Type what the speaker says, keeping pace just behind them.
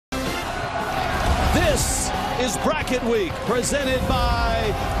This is Bracket Week, presented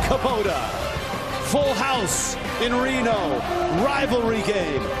by Kubota. Full house in Reno, rivalry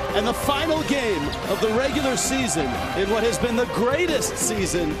game, and the final game of the regular season in what has been the greatest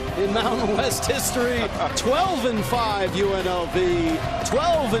season in Mountain West history. 12-5 UNLV,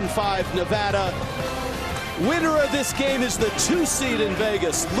 12-5 Nevada. Winner of this game is the 2 seed in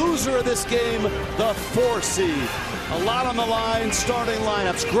Vegas. Loser of this game, the 4 seed. A lot on the line, starting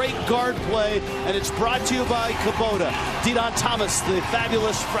lineups, great guard play, and it's brought to you by Kubota. Didon Thomas, the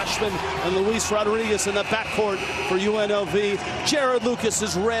fabulous freshman, and Luis Rodriguez in the backcourt for UNLV. Jared Lucas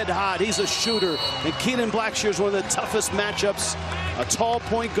is red hot. He's a shooter. And Keenan Blackshear is one of the toughest matchups. A tall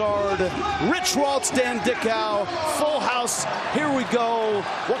point guard. Rich Waltz, Dan Dickow. Full house. Here we go.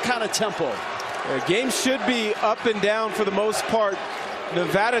 What kind of tempo? The game should be up and down for the most part.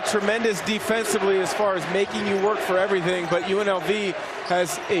 Nevada tremendous defensively as far as making you work for everything, but UNLV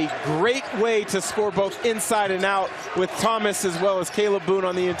has a great way to score both inside and out with Thomas as well as Caleb Boone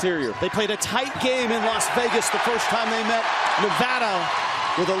on the interior. They played a tight game in Las Vegas the first time they met. Nevada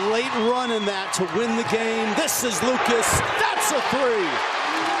with a late run in that to win the game. This is Lucas. That's a 3.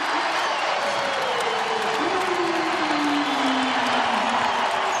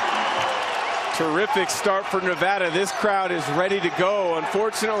 Terrific start for Nevada. This crowd is ready to go.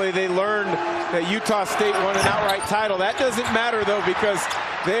 Unfortunately, they learned that Utah State won an outright title. That doesn't matter, though, because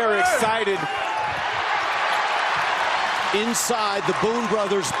they are excited. Inside, the Boone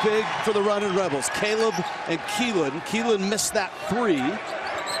brothers big for the running Rebels. Caleb and Keelan. Keelan missed that 3.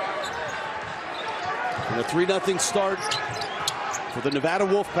 And a 3-0 start for the Nevada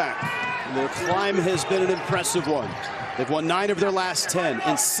Wolfpack. And their climb has been an impressive one. They've won 9 of their last 10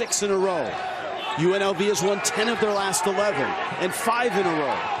 and 6 in a row. UNLV has won 10 of their last 11 and 5 in a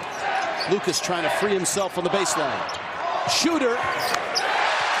row. Lucas trying to free himself on the baseline. Shooter.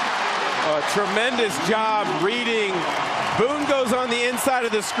 A tremendous job reading. Boone goes on the inside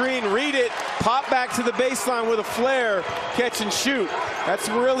of the screen, read it, pop back to the baseline with a flare, catch and shoot. That's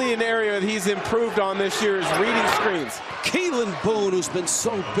really an area that he's improved on this year, is reading screens. Keelan Boone, who's been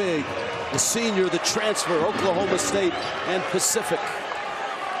so big, the senior, the transfer, Oklahoma State and Pacific.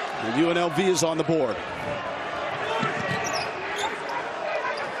 And UNLV is on the board.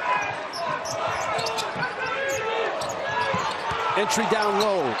 Entry down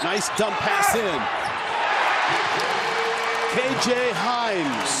low. Nice dump pass in. KJ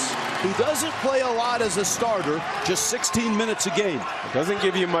Himes, who doesn't play a lot as a starter, just 16 minutes a game. Doesn't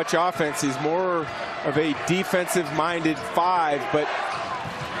give you much offense. He's more of a defensive-minded 5, but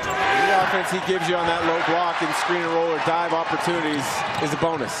the offense he gives you on that low block and screen and roll or dive opportunities is a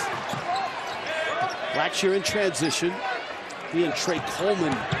bonus. Blackshear in transition. He and Trey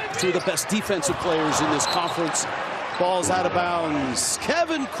Coleman, 2 of the best defensive players in this conference. Ball's out of bounds.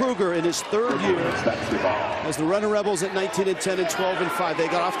 Kevin Kruger in his 3rd year as the Running Rebels at 19-10 and 12-5. They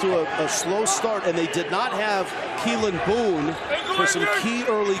got off to a slow start, and they did not have Keelan Boone for some key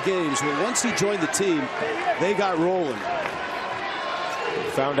early games. But once he joined the team, they got rolling.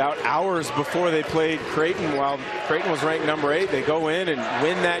 Found out hours before they played Creighton, while Creighton was ranked number 8. They go in and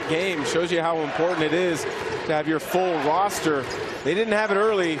win that game. Shows you how important it is to have your full roster. They didn't have it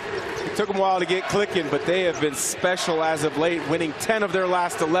early. It took them a while to get clicking, but they have been special as of late, winning 10 of their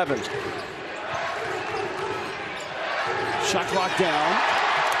last 11. Shot clock down.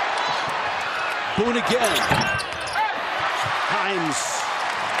 Boone again. Himes.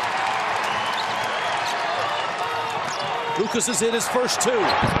 Lucas is in his first 2. And a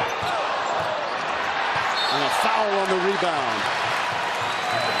foul on the rebound.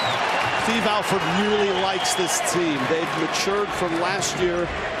 Steve Alford really likes this team. They've matured from last year.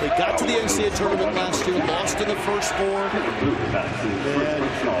 They got to the NCAA tournament last year, lost in the first 4. And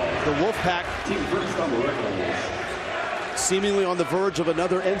the Wolfpack seemingly on the verge of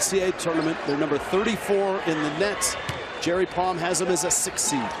another NCAA tournament. They're number 34 in the net. Jerry Palm has them as a 6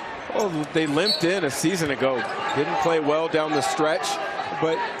 seed. Well, they limped in a season ago. Didn't play well down the stretch,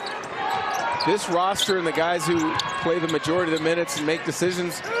 but this roster and the guys who play the majority of the minutes and make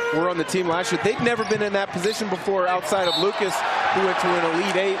decisions were on the team last year. They'd never been in that position before outside of Lucas, who went to an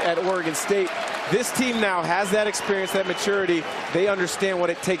Elite 8 at Oregon State. This team now has that experience, that maturity. They understand what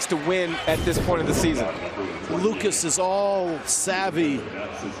it takes to win at this point of the season. Lucas is all savvy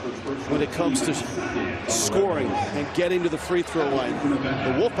when it comes to scoring and getting to the free throw line.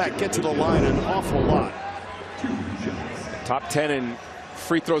 The Wolfpack get to the line an awful lot. Top 10 in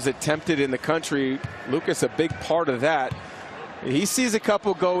free throws attempted in the country. Lucas, a big part of that. He sees a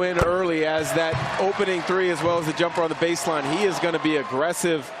couple go in early as that opening 3 as well as the jumper on the baseline. He is going to be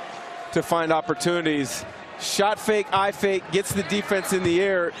aggressive to find opportunities. shot fake, eye fake, gets the defense in the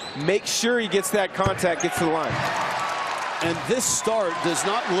air, make sure he gets that contact, gets to the line. And this start does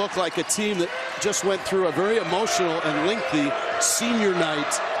not look like a team that just went through a very emotional and lengthy senior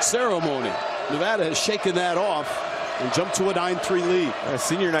night ceremony. Nevada has shaken that off and jumped to a 9-3 lead.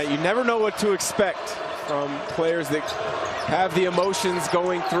 Senior night, you never know what to expect from players that have the emotions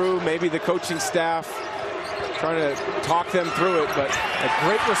going through, maybe the coaching staff trying to talk them through it, but a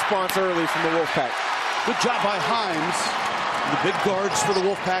great response early from the Wolfpack. Good job by Himes. The big guards for the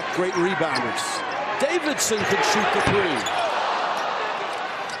Wolfpack, great rebounders. Davidson can shoot the three.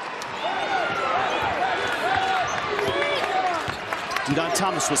 Deon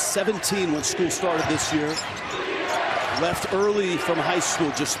Thomas was 17 when school started this year. Left early from high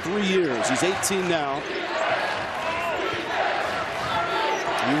school, just 3 years. He's 18 now.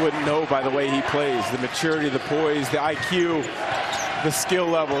 You wouldn't know by the way he plays, the maturity, the poise, the IQ, the skill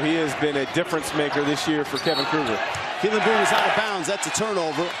level. He has been a difference maker this year for Kevin Kruger. Keelan Boone is out of bounds. That's a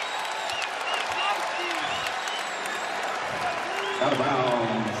turnover. Out of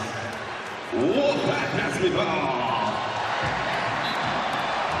bounds. Wolfpack basketball.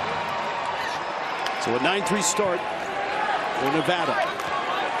 So a 9-3 start for Nevada.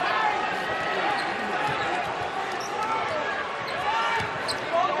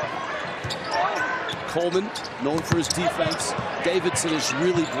 Coleman, known for his defense. Davidson has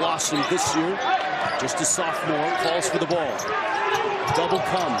really blossomed this year. Just a sophomore, calls for the ball. Double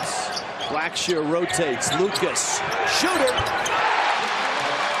comes. Blackshear rotates. Lucas, shooter.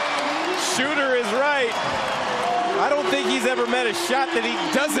 Shooter is right. I don't think he's ever met a shot that he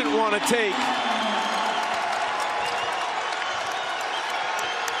doesn't want to take.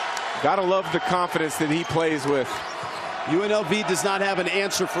 Gotta love the confidence that he plays with. UNLV does not have an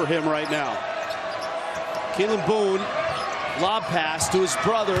answer for him right now. Keelan Boone, lob pass to his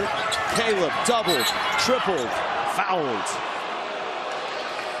brother. Caleb, doubled, tripled, fouled.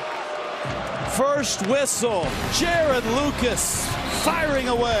 First whistle, Jared Lucas firing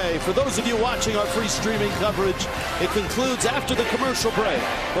away. For those of you watching our free streaming coverage, it concludes after the commercial break,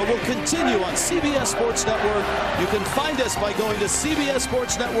 but we'll continue on CBS Sports Network. You can find us by going to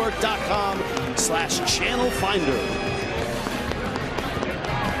cbssportsnetwork.com/channel finder.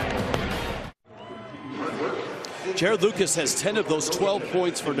 Jared Lucas has 10 of those 12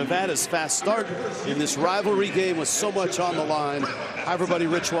 points for Nevada's fast start in this rivalry game with so much on the line. Hi, everybody.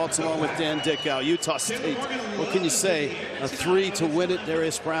 Rich Waltz along with Dan Dickow. Utah State, what can you say? A 3 to win it.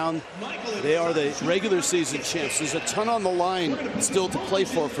 Darius Brown, they are the regular season champs. There's a ton on the line still to play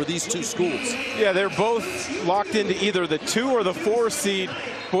for these two schools. Yeah, they're both locked into either the 2 or the 4 seed.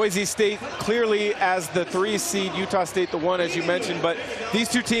 Boise State clearly as the 3 seed, Utah State the 1, as you mentioned. But these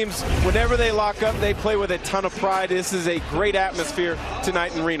two teams, whenever they lock up, they play with a ton of pride. This is a great atmosphere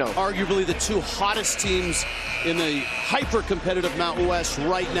tonight in Reno. Arguably the two hottest teams in the hyper-competitive Mountain West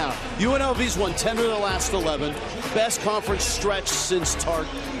right now. UNLV's won 10 of the last 11. Best conference stretch since Tark.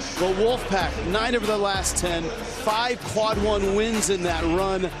 The Wolfpack, 9 of the last 10. 5 quad 1 wins in that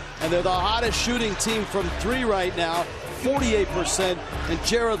run. And they're the hottest shooting team from 3 right now. 48%, and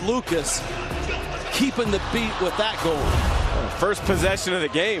Jared Lucas keeping the beat with that goal. First possession of the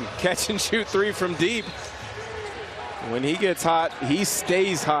game, catch and shoot 3 from deep. When he gets hot, he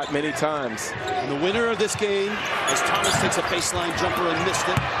stays hot many times. And the winner of this game, as Thomas takes a baseline jumper and missed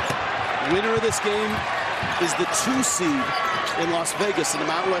it, winner of this game is the 2 seed in Las Vegas in the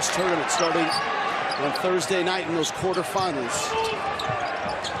Mountain West tournament starting on Thursday night in those quarterfinals.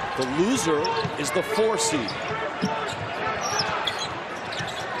 The loser is the 4 seed.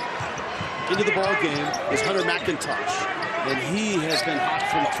 Into the ball game is Hunter McIntosh, and he has been hot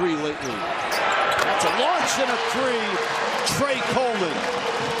from 3 lately. That's a launch and a 3. Trey Coleman.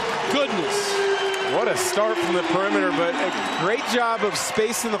 Goodness. What a start from the perimeter, but a great job of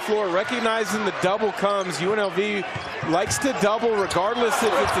spacing the floor, recognizing the double comes. UNLV likes to double regardless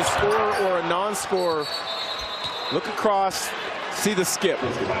if it's a scorer or a non-scorer. Look across, see the skip.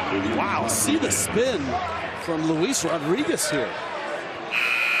 Wow, see the spin from Luis Rodriguez here.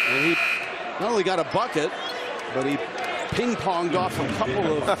 And he not only got a bucket, but he ping-ponged off a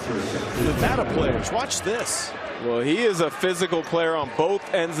couple of Nevada players. Watch this. Well, he is a physical player on both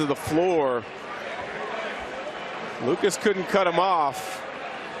ends of the floor. Lucas couldn't cut him off.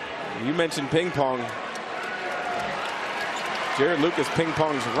 You mentioned ping-pong. Jared Lucas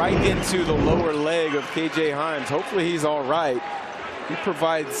ping-pongs right into the lower leg of KJ Himes. Hopefully he's all right. He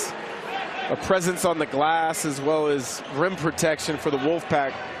provides a presence on the glass as well as rim protection for the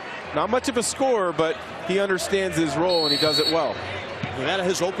Wolfpack. Not much of a scorer, but he understands his role and he does it well. Nevada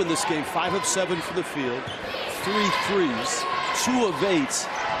has opened this game 5 of 7 from the field, 3 threes, 2 of 8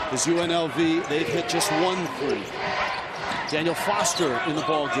 Because UNLV, they've hit just 1 3. Daniel Foster in the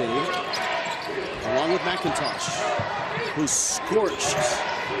ball game, along with McIntosh, who scorched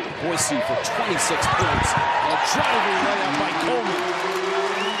Boise for 26 points. A driving layup by Coleman.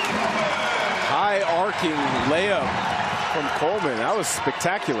 High arcing layup from Coleman. That was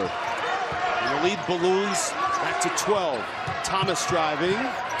spectacular. And the lead balloons back to 12. Thomas driving.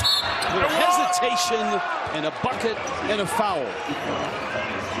 With hesitation and a bucket and a foul.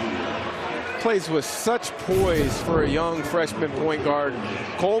 Plays with such poise for a young freshman point guard.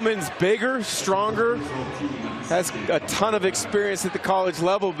 Coleman's bigger, stronger, has a ton of experience at the college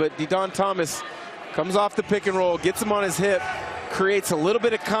level, but Didon Thomas comes off the pick and roll, gets him on his hip, creates a little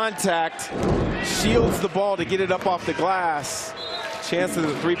bit of contact, shields the ball to get it up off the glass. Chance of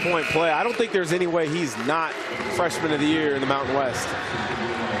the three-point play. I don't think there's any way he's not freshman of the year in the Mountain West.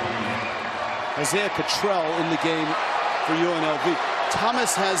 Isaiah Cottrell in the game for UNLV.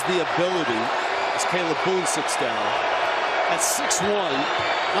 Thomas has the ability, as Caleb Boone sits down, at 6'1",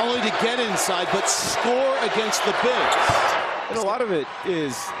 not only to get inside, but score against the bigs. And a lot of it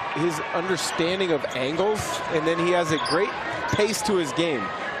is his understanding of angles, and then he has a great pace to his game.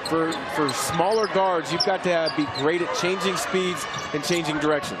 For smaller guards, you've got to be great at changing speeds and changing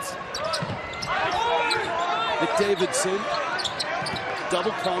directions. Nick Davidson,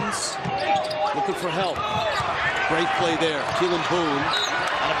 double comes, looking for help. Great play there. Keelan Boone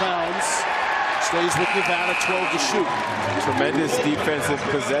out of bounds. Stays with Nevada, 12 to shoot. Tremendous defensive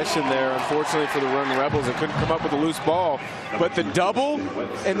possession there. Unfortunately for the Run Rebels, they couldn't come up with a loose ball. But the double,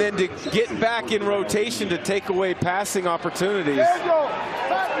 and then to get back in rotation to take away passing opportunities.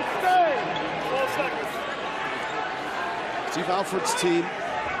 Steve Alford's team,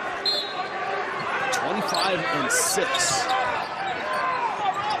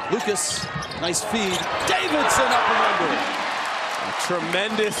 25-6. Lucas, nice feed. Davidson up and under.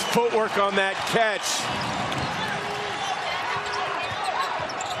 Tremendous footwork on that catch.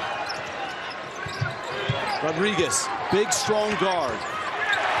 Rodriguez, big, strong guard.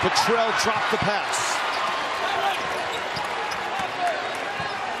 Cottrell dropped the pass.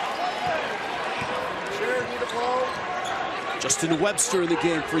 Justin Webster in the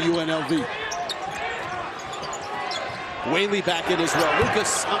game for UNLV. Whaley back in as well.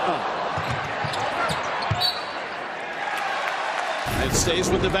 Lucas, And stays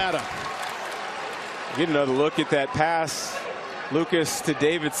with Nevada. Get another look at that pass. Lucas to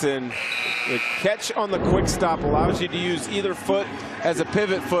Davidson. The catch on the quick stop allows you to use either foot as a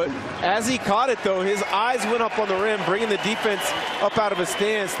pivot foot. As he caught it, though, his eyes went up on the rim, bringing the defense up out of his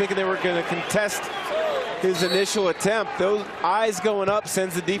stance, thinking they were going to contest his initial attempt. Those eyes going up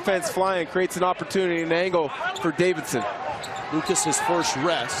sends the defense flying, creates an opportunity, an angle for Davidson. Lucas, his first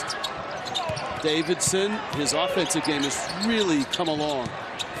rest. Davidson, his offensive game has really come along.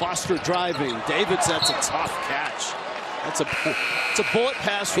 Foster driving. Davidson, that's a tough catch. It's a bullet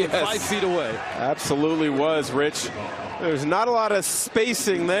pass from 5 feet away. Absolutely was, Rich. There's not a lot of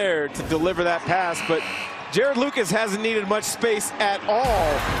spacing there to deliver that pass, but Jared Lucas hasn't needed much space at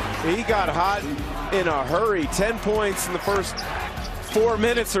all. He got hot in a hurry. 10 points in the first 4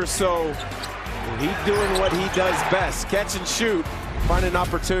 minutes or so. He's doing what he does best, catch and shoot, finding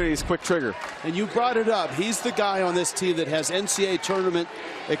opportunities, quick trigger. And you brought it up. He's the guy on this team that has NCAA tournament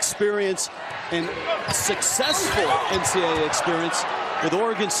experience and successful NCAA experience. With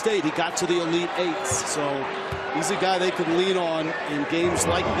Oregon State, he got to the Elite Eights. So he's a guy they can lean on in games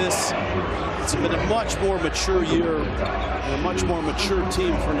like this. It's been a much more mature year and a much more mature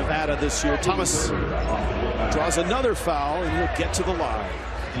team for Nevada this year. Thomas draws another foul, and he'll get to the line.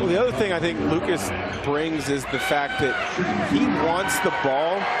 Well, the other thing I think Lucas brings is the fact that he wants the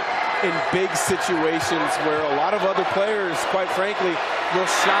ball in big situations where a lot of other players, quite frankly, will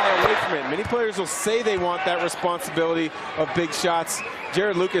shy away from it. Many players will say they want that responsibility of big shots.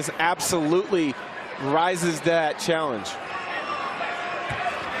 Jared Lucas absolutely rises to that challenge.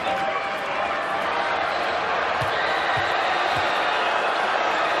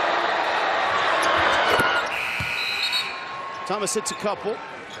 Thomas hits a couple.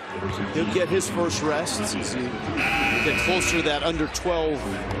 He'll get his first rest as he get closer to that under 12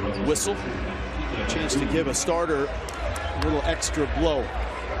 whistle. A chance to give a starter a little extra blow.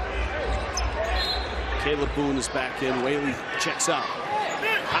 Caleb Boone is back in. Whaley checks out.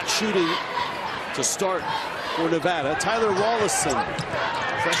 Hot shooting to start for Nevada. Tyler Rawlinson,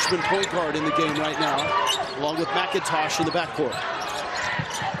 freshman point guard in the game right now, along with McIntosh in the backcourt.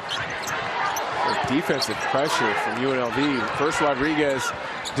 Defensive pressure from UNLV. First Rodriguez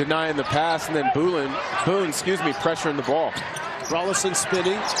denying the pass, and then Boone, pressuring the ball. Rawlinson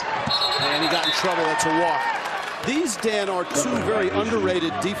spinning, and he got in trouble. That's a walk. These, Dan, are two very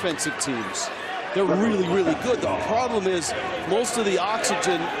underrated defensive teams. They're really, really good. The problem is most of the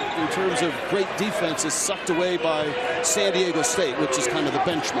oxygen in terms of great defense is sucked away by San Diego State, which is kind of the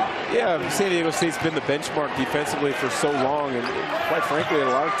benchmark. Yeah, San Diego State's been the benchmark defensively for so long, and quite frankly, a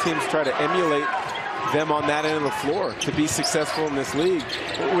lot of teams try to emulate them on that end of the floor to be successful in this league,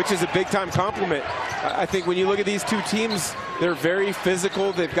 which is a big-time compliment. I think when you look at these two teams, they're very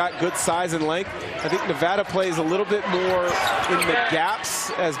physical. They've got good size and length. I think Nevada plays a little bit more in the gaps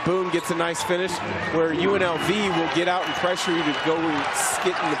as Boone gets a nice finish, where UNLV will get out and pressure you to go and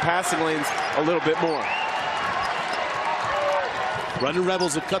get in the passing lanes a little bit more. Running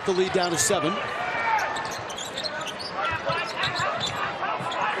Rebels have cut the lead down to 7.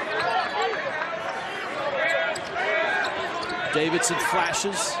 Davidson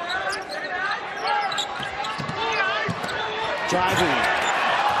flashes. Driving.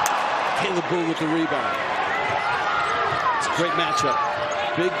 Caleb Boone with the rebound. It's a great matchup.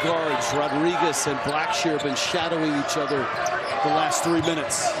 Big guards, Rodriguez and Blackshear, have been shadowing each other the last 3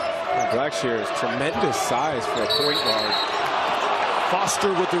 minutes. Blackshear is tremendous size for a point guard.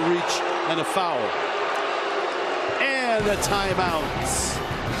 Foster with the reach and a foul. And a timeout.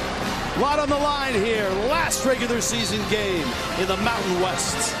 A lot on the line here. Last regular season game in the Mountain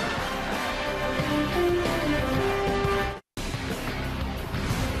West.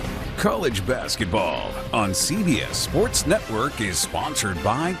 College basketball on CBS Sports Network is sponsored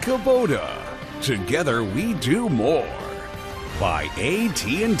by Kubota. Together we do more. By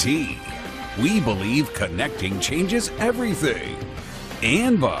AT&T. We believe connecting changes everything.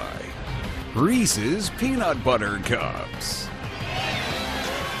 And by Reese's Peanut Butter Cups.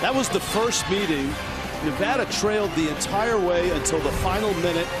 That was the first meeting. Nevada trailed the entire way until the final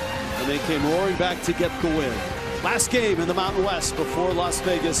minute, and they came roaring back to get the win. Last game in the Mountain West before Las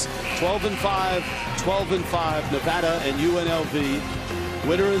Vegas, 12-5, 12-5, Nevada and UNLV.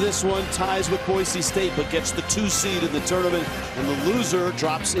 Winner of this one ties with Boise State, but gets the 2 seed in the tournament, and the loser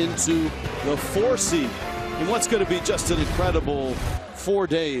drops into the 4 seed. And what's going to be just an incredible 4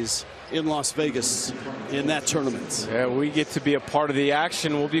 days in Las Vegas in that tournament. Yeah, we get to be a part of the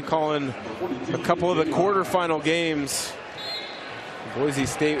action. We'll be calling a couple of the quarterfinal games. Boise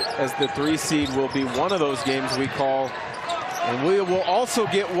State as the 3 seed will be one of those games we call. And we will also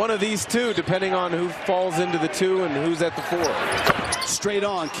get one of these two, depending on who falls into the 2 and who's at the 4. Straight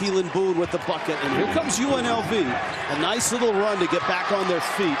on, Keelan Boone with the bucket. And here comes UNLV. A nice little run to get back on their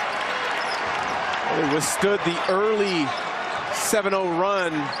feet. They withstood the early 7-0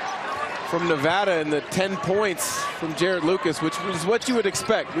 run from Nevada and the 10 points from Jared Lucas, which is what you would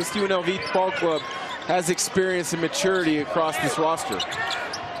expect. This UNLV ball club has experience and maturity across this roster.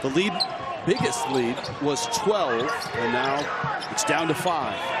 The lead, biggest lead, was 12, and now it's down to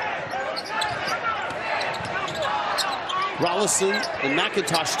 5. Rollison and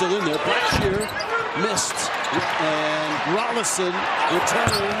McIntosh still in there. Blackshear missed, and Rollison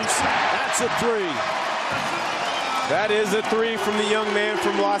returns. That's a 3. That is a 3 from the young man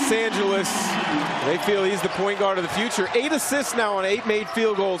from Los Angeles. They feel he's the point guard of the future. 8 assists now on 8 made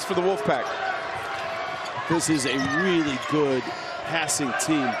field goals for the Wolfpack. This is a really good passing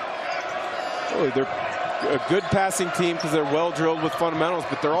team. Oh, they're a good passing team because they're well drilled with fundamentals,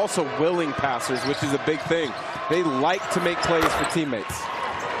 but they're also willing passers, which is a big thing. They like to make plays for teammates.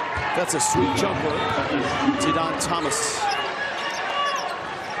 That's a sweet jumper. Tidon Thomas.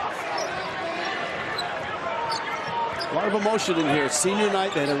 A lot of emotion in here. Senior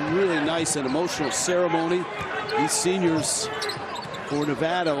night, they had a really nice and emotional ceremony. These seniors for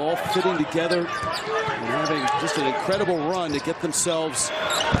Nevada all fitting together and having just an incredible run to get themselves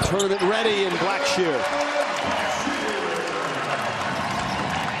tournament ready in Blackshear.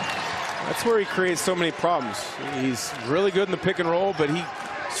 That's where he creates so many problems. He's really good in the pick and roll, but he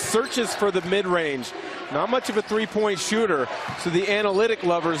searches for the mid-range. Not much of a three-point shooter, so the analytic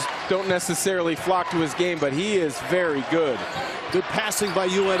lovers don't necessarily flock to his game, but he is very good. Good passing by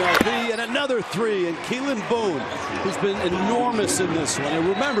UNLV, and another 3. And Keelan Boone, who's been enormous in this one. And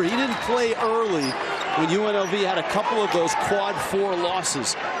remember, he didn't play early when UNLV had a couple of those quad 4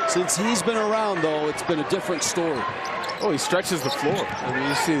 losses. Since he's been around, though, it's been a different story. Oh, he stretches the floor. I mean,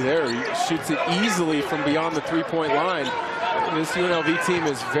 you see there, he shoots it easily from beyond the three-point line. This UNLV team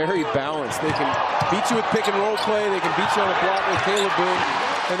is very balanced. They can beat you with pick and roll play. They can beat you on a block with Caleb Boone.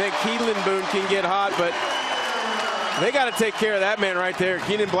 And then Keelan Boone can get hot, but they got to take care of that man right there.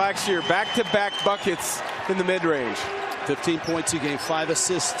 Keenan Blackshear, back-to-back buckets in the mid-range. 15 points a game, 5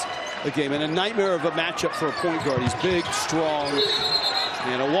 assists a game, and a nightmare of a matchup for a point guard. He's big, strong,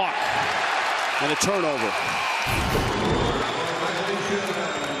 and a walk, and a turnover.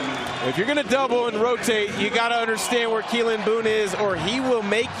 If you're going to double and rotate, you got to understand where Keelan Boone is, or he will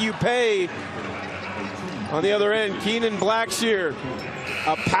make you pay. On the other end, Keenan Blackshear,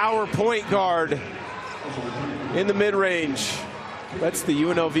 a power point guard in the mid-range. Lets the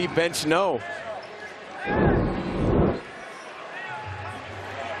UNLV bench know.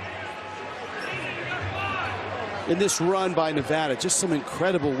 In this run by Nevada, just some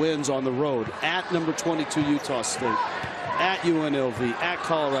incredible wins on the road. At number 22 Utah State, at UNLV, at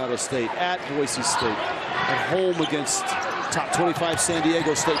Colorado State, at Boise State, at home against top 25 San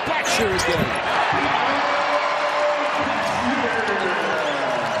Diego State. Blackshear again.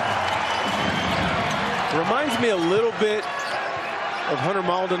 Reminds me a little bit of Hunter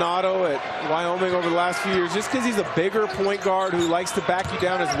Maldonado at Wyoming over the last few years, just because he's a bigger point guard who likes to back you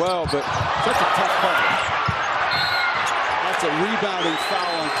down as well, but such a tough coverage. That's a rebounding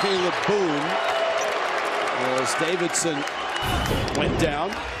foul on Caleb Boone as Davidson went down.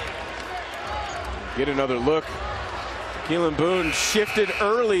 Get another look. Keelan Boone shifted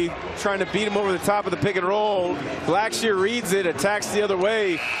early, trying to beat him over the top of the pick and roll. Blackshear reads it, attacks the other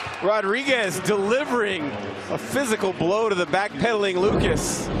way. Rodriguez delivering a physical blow to the backpedaling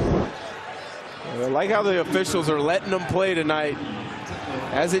Lucas. I like how the officials are letting them play tonight,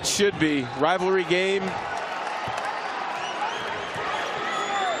 as it should be. Rivalry game.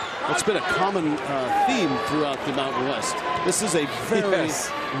 It's been a common theme throughout the Mountain West. This is a very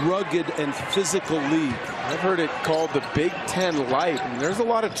rugged and physical league. I've heard it called the Big Ten Light, and there's a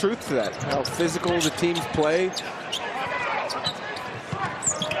lot of truth to that, how physical the teams play.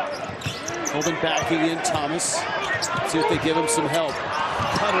 Holden backing in Thomas. See if they give him some help.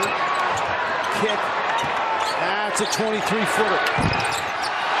 Cutter, kick. That's a 23-footer.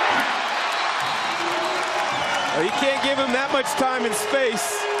 Well, you can't give him that much time and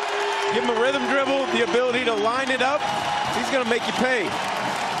space. Give him a rhythm dribble, the ability to line it up. He's going to make you pay.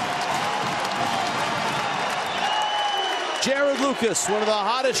 Jared Lucas, one of the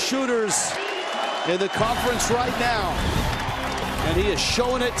hottest shooters in the conference right now. And he is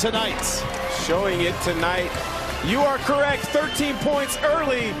showing it tonight. Showing it tonight. You are correct. 13 points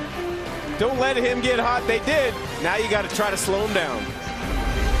early. Don't let him get hot. They did. Now you got to try to slow him down.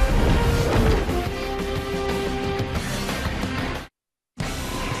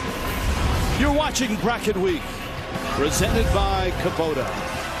 You're watching Bracket Week, presented by Kubota.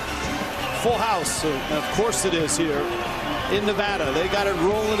 Full house, and of course it is here in Nevada. They got it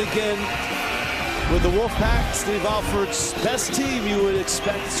rolling again with the Wolfpack. Steve Alford's best team, you would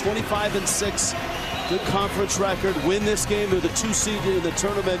expect. 25-6, good conference record. Win this game. They're the 2 seed in the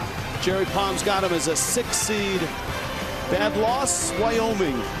tournament. Jerry Palm's got them as a 6 seed. Bad loss,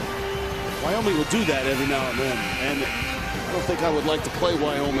 Wyoming. Wyoming will do that every now and then. And I don't think I would like to play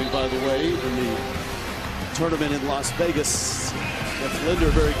Wyoming, by the way, in the tournament in Las Vegas. Jeff Linder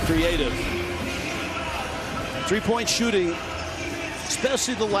very creative. 3-point shooting,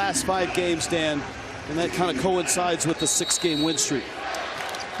 especially the last 5 games, Dan, and that kind of coincides with the 6-game win streak.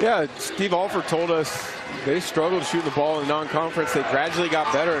 Yeah, Steve Alford told us they struggled shooting the ball in non-conference. They gradually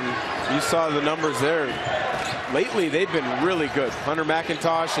got better, and you saw the numbers there. Lately, they've been really good. Hunter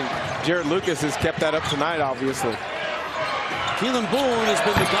McIntosh and Jared Lucas has kept that up tonight, obviously. Keelan Boone has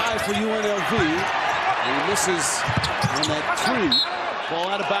been the guy for UNLV. He misses on that 3. Ball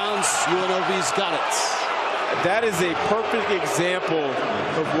out of bounds. UNLV's got it. That is a perfect example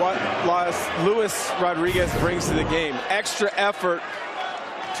of what Luis Rodriguez brings to the game. Extra effort.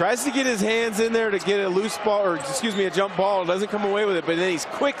 Tries to get his hands in there to get a loose ball, or excuse me, a jump ball. Doesn't come away with it, but then he's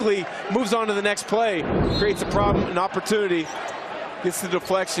quickly moves on to the next play. Creates a problem, an opportunity. Gets the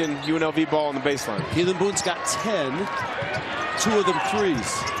deflection. UNLV ball on the baseline. Keelan Boone's got 10. 2 of them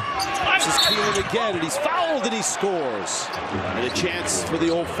threes. This is Keelan again, and he's fouled, and he scores. And a chance for the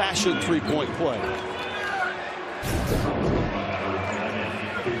old-fashioned 3-point play.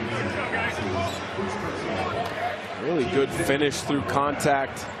 Really good finish through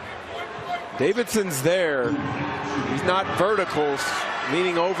contact. Davidson's there. He's not vertical,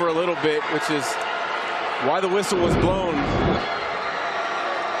 leaning over a little bit, which is why the whistle was blown.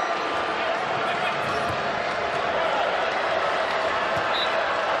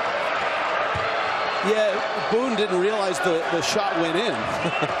 Yeah, Boone didn't realize the shot went in.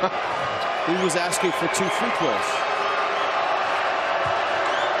 He was asking for 2 free throws.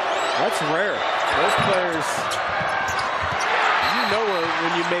 That's rare. Those players, you know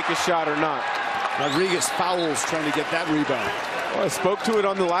when you make a shot or not. Rodriguez fouls trying to get that rebound. Well, I spoke to it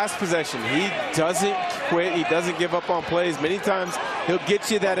on the last possession. He doesn't quit. He doesn't give up on plays. Many times he'll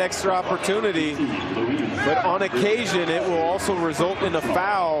get you that extra opportunity, but on occasion it will also result in a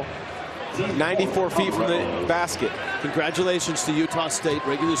foul. 94 feet from the basket. Congratulations to Utah State,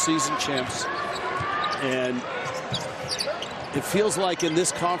 regular season champs. And it feels like in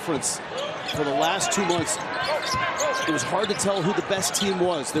this conference, for the last 2 months, it was hard to tell who the best team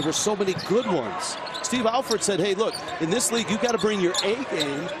was. There were so many good ones. Steve Alford said, hey, look, in this league, you've got to bring your A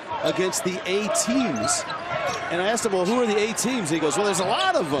game against the A teams. And I asked him, well, who are the A teams? He goes, well, there's a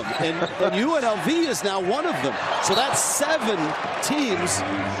lot of them. And UNLV is now one of them. So that's 7 teams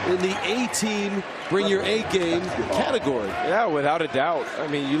in the A team, bring your A game category. Yeah, without a doubt. I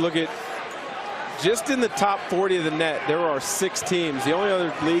mean, you look at just in the top 40 of the net, there are 6 teams. The only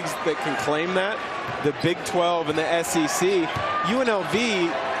other leagues that can claim that, the Big 12 and the SEC.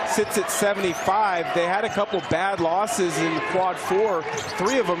 UNLV sits at 75. They had a couple bad losses in quad 4,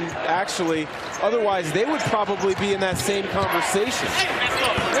 3 of them actually. Otherwise, they would probably be in that same conversation.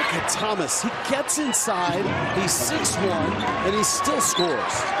 Look at Thomas. He gets inside. He's 6'1", and he still scores.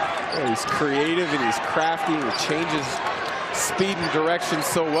 Yeah, he's creative and he's crafty and he changes speed and direction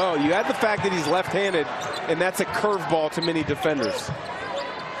so well. You add the fact that he's left-handed, and that's a curveball to many defenders.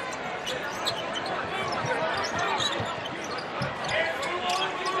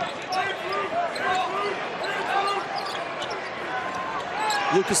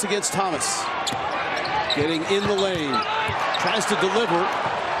 Lucas against Thomas. Getting in the lane. Tries to deliver.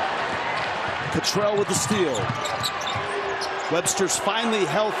 Cottrell with the steal. Webster's finally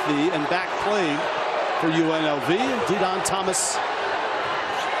healthy and back playing for UNLV. Didon Thomas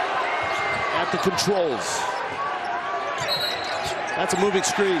at the controls. That's a moving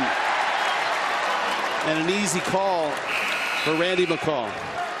screen. And an easy call for Randy McCall.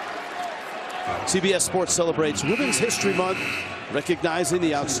 CBS Sports celebrates Women's History Month, recognizing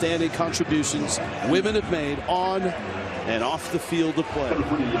the outstanding contributions women have made on and off the field of play.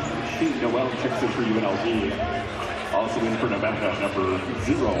 Noel checks in for UNLV. Also in for Nevada, number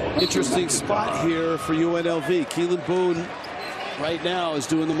 0. Interesting spot here for UNLV. Keelan Boone right now is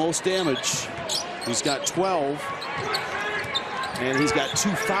doing the most damage. He's got 12, and he's got 2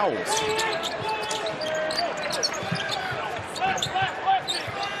 fouls.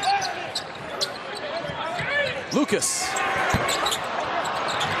 Lucas.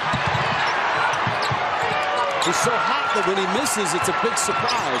 He's so hot that when he misses, it's a big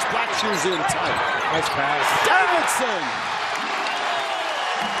surprise. Blackshear's in tight. Nice pass. Davidson.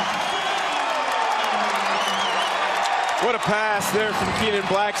 What a pass there from Keenan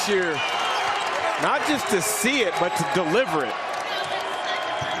Blackshear. Not just to see it, but to deliver it.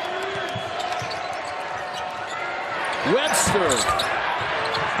 Webster.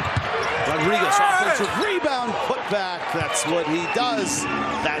 Rodriguez, offensive rebound, put back. That's what he does.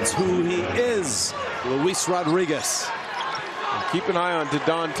 That's who he is. Luis Rodriguez. Keep an eye on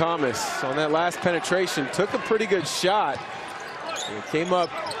Didon Thomas on that last penetration. Took a pretty good shot. He came up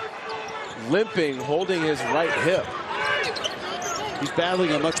limping, holding his right hip. He's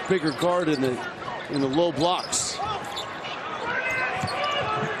battling a much bigger guard in the low blocks.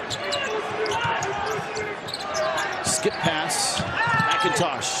 Skip pass.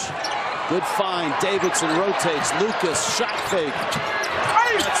 McIntosh. Good find. Davidson rotates. Lucas shot fake.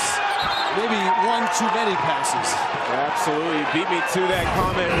 That's maybe one too many passes. Absolutely. Beat me to that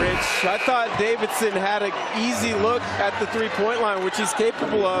comment, Rich. I thought Davidson had an easy look at the three-point line, which he's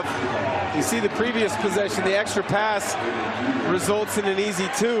capable of. You see the previous possession, the extra pass results in an easy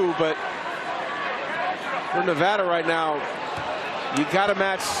 2, but for Nevada right now, you got to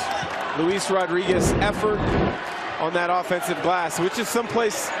match Luis Rodriguez's effort on that offensive glass, which is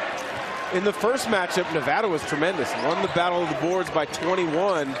someplace in the first matchup, Nevada was tremendous. Won the battle of the boards by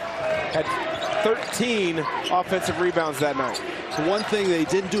 21. Had 13 offensive rebounds that night. The one thing they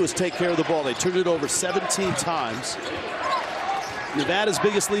didn't do is take care of the ball. They turned it over 17 times. Nevada's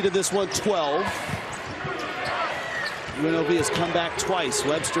biggest lead in this one, 12. UNLV has come back twice.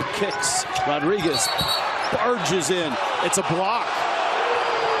 Webster kicks. Rodriguez barges in. It's a block.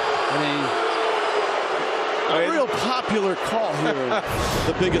 A real popular call here in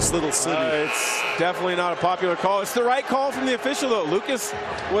the biggest little city. It's definitely not a popular call. It's the right call from the official, though. Lucas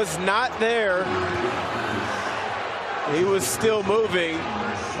was not there. He was still moving,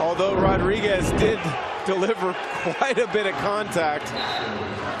 although Rodriguez did deliver quite a bit of contact.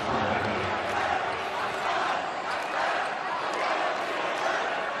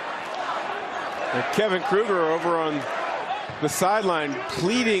 And Kevin Kruger over on the sideline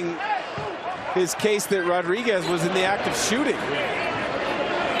pleading his case that Rodriguez was in the act of shooting.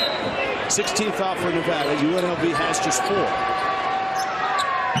 16 foul for Nevada. UNLV has just 4.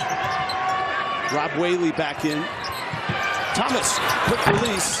 Rob Whaley back in. Thomas, quick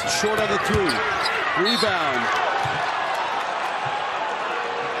release, short on the 3. Rebound.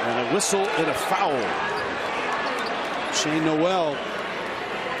 And a whistle and a foul. Shane Noel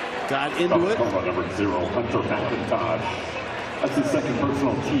got into it. Number 0, Hunter McIntosh. That's his second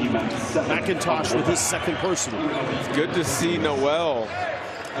personal, team at 7. McIntosh with his second personal. It's good to see Noel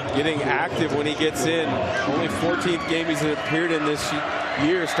getting active when he gets in. Only 14th game he's appeared in this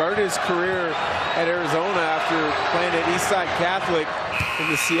year. Started his career at Arizona after playing at Eastside Catholic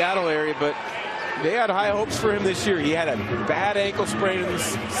in the Seattle area, but they had high hopes for him this year. He had a bad ankle sprain in the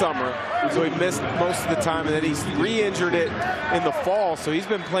summer, so he missed most of the time, and then he's re-injured it in the fall, so he's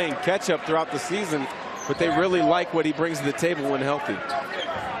been playing catch-up throughout the season, but they really like what he brings to the table when healthy.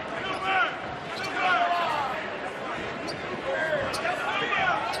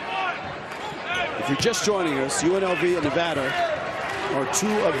 If you're just joining us, UNLV and Nevada are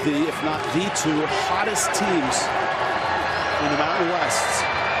two of the, if not the two, hottest teams in the Mountain West.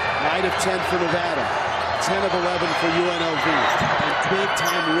 9 of 10 for Nevada, 10 of 11 for UNLV, and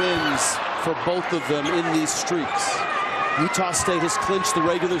big-time wins for both of them in these streaks. Utah State has clinched the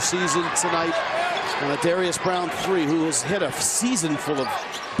regular season tonight on a Darius Brown 3, who has hit a season full of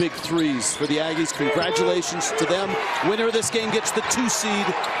big threes for the Aggies. Congratulations to them. Winner of this game gets the 2 seed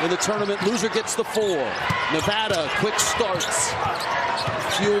in the tournament. Loser gets the 4. Nevada, quick starts,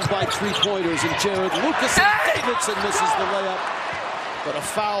 fueled by 3-pointers, and Jared Lucas and Davidson misses the layup. But a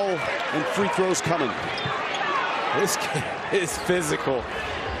foul and free throws coming. This game is physical.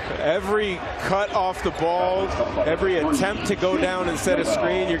 Every cut off the ball, every attempt to go down and set a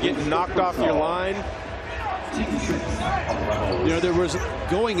screen, you're getting knocked off your line. You know, there was,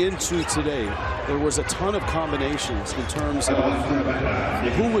 going into today, there was a ton of combinations in terms of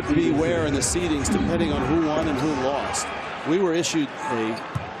who would be where in the seedings depending on who won and who lost. We were issued a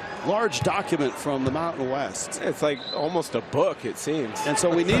large document from the Mountain West. It's like almost a book, it seems. And so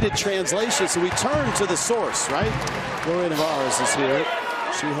we needed translation, so we turned to the source, right? Gloria Navarez is here.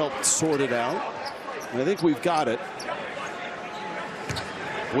 She helped sort it out. And I think we've got it.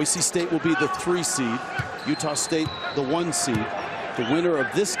 Boise State will be the 3 seed. Utah State, the 1 seed. The winner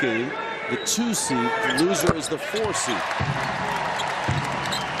of this game, the 2 seed. The loser is the 4 seed.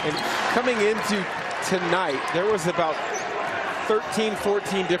 And coming into tonight, there was about 13,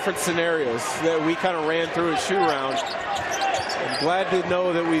 14 different scenarios that we kind of ran through a shoot round. I'm glad to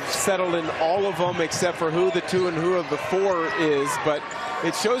know that we've settled in all of them except for who the 2 and who of the 4 is. But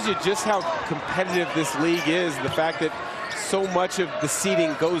it shows you just how competitive this league is. The fact that so much of the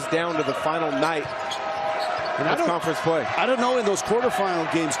seeding goes down to the final night of conference play. I don't know in those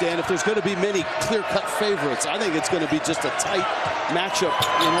quarterfinal games, Dan, if there's going to be many clear-cut favorites. I think it's going to be just a tight matchup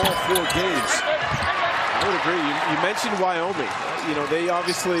in all 4 games. I would agree. You mentioned Wyoming. You know, they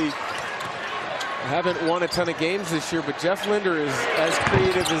obviously haven't won a ton of games this year, but Jeff Linder is as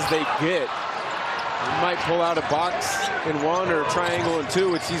creative as they get. He might pull out a box in 1 or a triangle in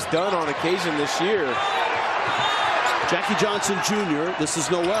 2, which he's done on occasion this year. Jackie Johnson Jr., this is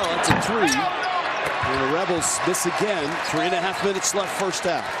Noel, it's a 3. And the Rebels miss again. 3.5 minutes left first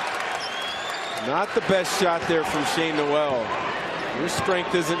half. Not the best shot there from Shane Noel. Your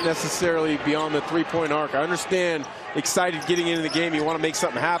strength isn't necessarily beyond the 3-point arc. I understand, excited getting into the game, you want to make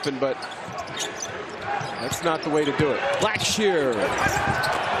something happen, but that's not the way to do it. Blackshear.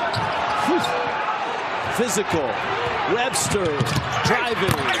 Physical. Webster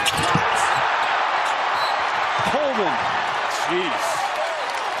driving. Coleman. Jeez.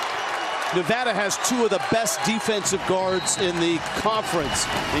 Nevada has 2 of the best defensive guards in the conference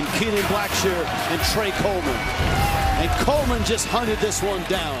in Keenan Blackshear and Trey Coleman. And Coleman just hunted this one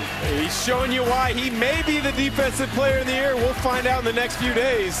down. He's showing you why he may be the defensive player of the year. We'll find out in the next few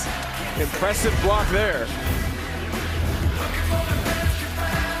days. Impressive block there.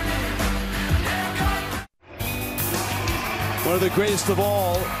 One of the greatest of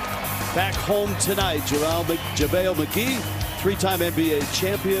all back home tonight. JaVale McGee, 3-time NBA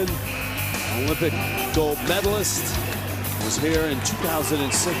champion, Olympic gold medalist, was here in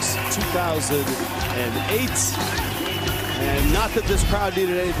 2006, 2008. And not that this crowd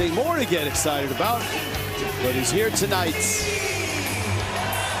needed anything more to get excited about, but he's here tonight.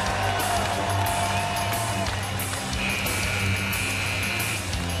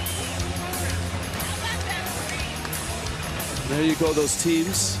 There you go, those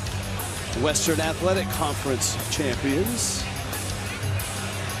teams. Western Athletic Conference champions.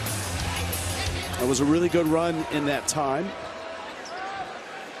 That was a really good run in that time.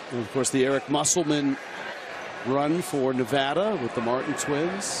 And of course, the Eric Musselman run for Nevada with the Martin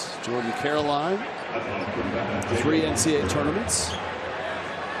twins. Jordan Caroline, 3 NCAA tournaments.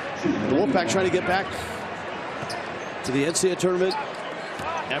 The Wolfpack trying to get back to the NCAA tournament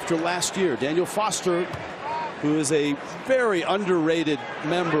after last year. Daniel Foster who is a very underrated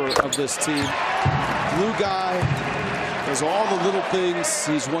member of this team. Blue guy, does all the little things.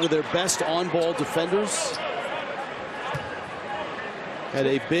 He's one of their best on-ball defenders. Had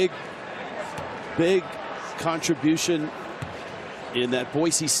a big contribution in that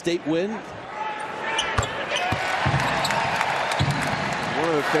Boise State win. One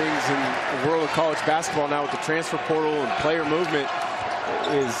of the things in the world of college basketball now with the transfer portal and player movement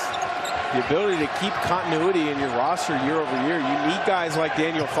is the ability to keep continuity in your roster year over year. You need guys like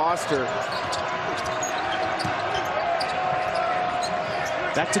Daniel Foster.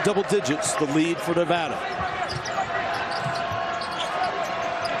 Back to double digits, the lead for Nevada.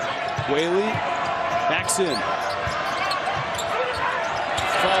 Whaley backs in.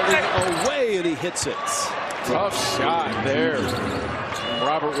 Falling away, and he hits it. Tough shot there.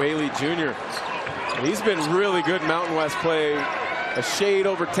 Robert Whaley Jr. He's been really good Mountain West play. A shade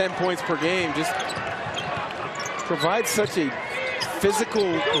over 10 points per game. Just provides such a physical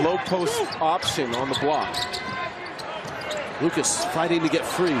low post option on the block. Lucas fighting to get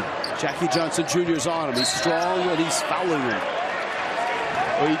free. Jackie Johnson Jr.'s on him. He's strong and he's fouling him.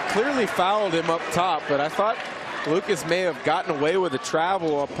 Well, he clearly fouled him up top, but I thought Lucas may have gotten away with a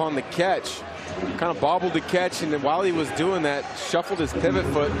travel upon the catch. Kind of bobbled the catch, and then while he was doing that, shuffled his pivot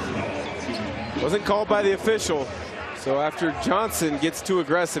foot. Wasn't called by the official. So after Johnson gets too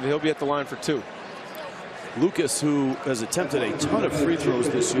aggressive, he'll be at the line for 2. Lucas, who has attempted a ton of free throws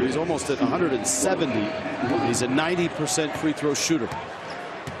this year, he's almost at 170. He's a 90% free throw shooter.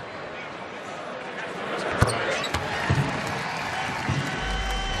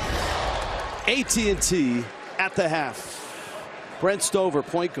 AT&T at the half. Brent Stover,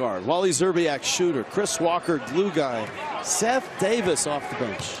 point guard. Wally Zerbiak, shooter. Chris Walker, glue guy. Seth Davis off the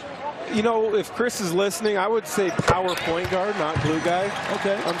bench. You know, if Chris is listening, I would say power point guard, not glue guy.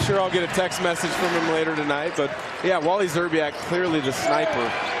 Okay. I'm sure I'll get a text message from him later tonight. But yeah, Wally Zerbiak, clearly the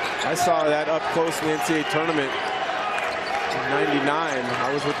sniper. I saw that up close in the NCAA tournament in '99.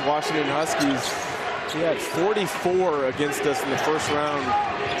 I was with Washington Huskies. He had 44 against us in the first round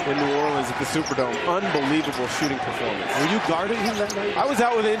in New Orleans at the Superdome. Unbelievable shooting performance. Were you guarding him that night? I was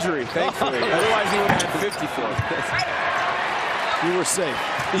out with injury, thankfully. Otherwise, he would have had 54. You were safe.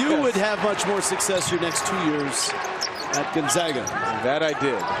 You would have much more success your next 2 years at Gonzaga. That I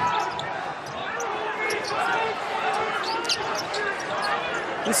did.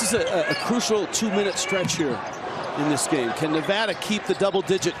 This is a crucial 2-minute stretch here in this game. Can Nevada keep the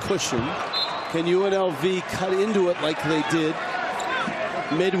double-digit cushion? Can UNLV cut into it like they did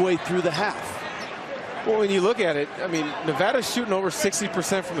midway through the half? Well, when you look at it, I mean, Nevada's shooting over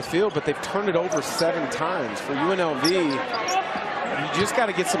 60% from the field, but they've turned it over 7 times. For UNLV, you just got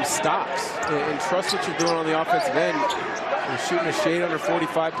to get some stops and trust what you're doing on the offensive end. You're shooting a shade under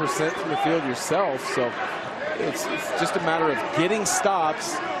 45% from the field yourself, so it's just a matter of getting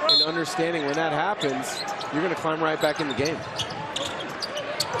stops and understanding when that happens, you're going to climb right back in the game.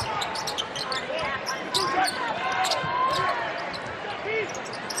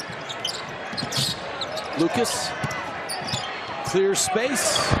 Lucas, clear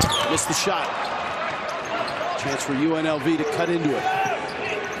space, missed the shot. Chance for UNLV to cut into it.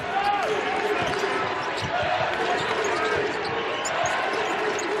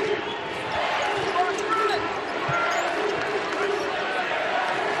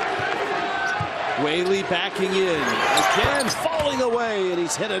 Whaley backing in, again falling away, and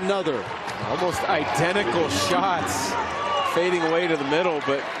he's hit another. Almost identical shots fading away to the middle,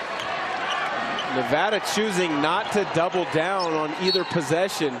 but Nevada choosing not to double down on either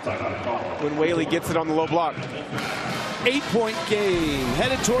possession when Whaley gets it on the low block. 8-point game,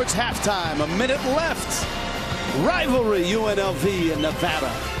 headed towards halftime. A minute left. Rivalry, UNLV and Nevada.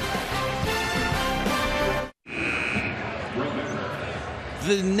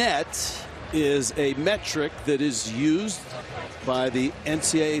 The net is a metric that is used by the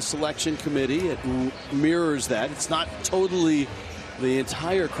NCAA selection committee. It mirrors that. It's not totally the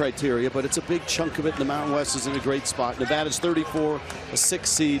entire criteria, but it's a big chunk of it. The Mountain West is in a great spot. Nevada's 34, a 6th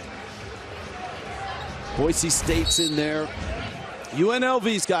seed. Boise State's in there.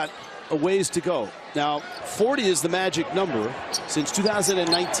 UNLV's got a ways to go. Now, 40 is the magic number. Since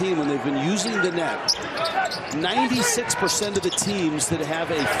 2019, when they've been using the net, 96% of the teams that have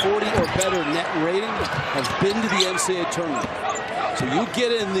a 40 or better net rating have been to the NCAA tournament. So you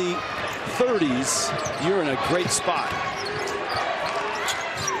get in the 30s, you're in a great spot.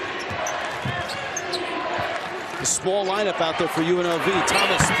 A small lineup out there for UNLV.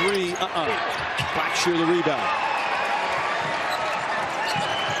 Thomas 3, Blackshear the rebound.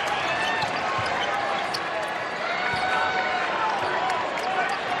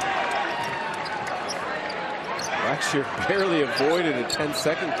 Blackshear barely avoided a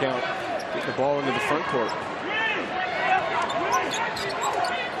 10-second count, getting the ball into the front court.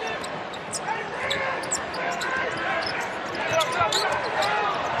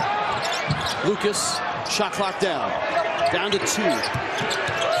 Lucas, shot clock down to 2.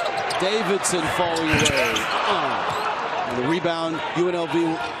 Davidson falling away. And the rebound,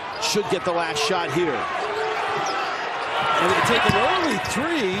 UNLV should get the last shot here. And they take an early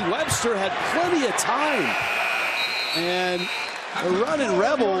 3. Webster had plenty of time. And the running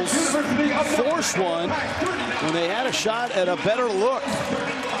Rebels forced one when they had a shot at a better look.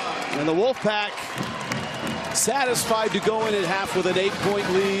 And the Wolfpack satisfied to go in at half with an 8-point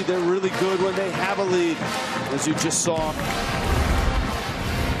lead. They're really good when they have a lead, as you just saw.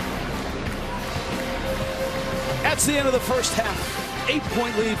 That's the end of the first half.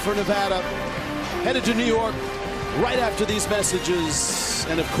 8-point lead for Nevada. Headed to New York right after these messages.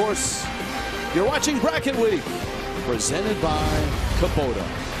 And of course, you're watching Bracket Week, presented by Kubota.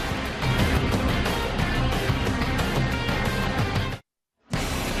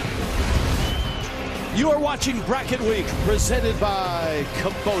 You are watching Bracket Week, presented by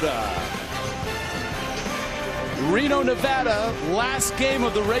Kubota. Reno, Nevada, last game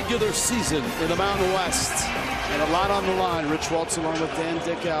of the regular season in the Mountain West. And a lot on the line. Rich Waltz along with Dan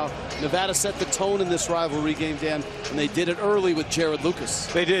Dickow. Nevada set the tone in this rivalry game, Dan, and they did it early with Jared Lucas.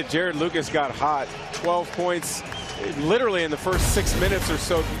 They did. Jared Lucas got hot. 12 points literally in the first 6 minutes or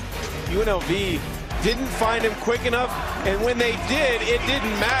so. UNLV didn't find him quick enough, and when they did, it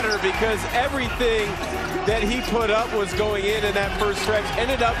didn't matter because everything that he put up was going in that first stretch.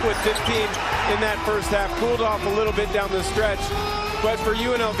 Ended up with 15 in that first half. Cooled off a little bit down the stretch. But for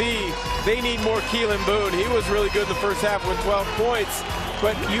UNLV, they need more Keelan Boone. He was really good in the first half with 12 points.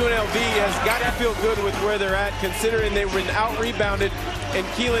 But UNLV has got to feel good with where they're at, considering they've been out-rebounded. And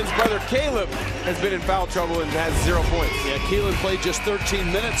Keelan's brother Caleb has been in foul trouble and has 0 points. Yeah, Keelan played just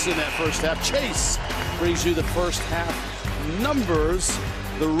 13 minutes in that first half. Chase brings you the first half numbers.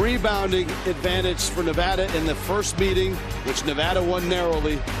 The rebounding advantage for Nevada in the first meeting, which Nevada won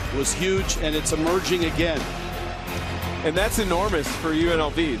narrowly, was huge, and it's emerging again. And that's enormous for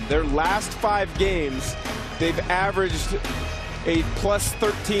UNLV. Their last 5 games, they've averaged a plus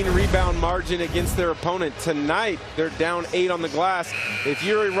 13 rebound margin against their opponent. Tonight, they're down 8 on the glass. If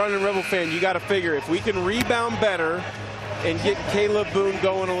you're a Running Rebel fan, you got to figure if we can rebound better and get Caleb Boone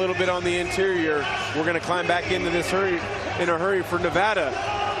going a little bit on the interior, we're going to climb back into this in a hurry for Nevada.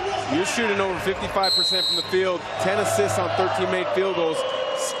 You're shooting over 55% from the field, 10 assists on 13 made field goals.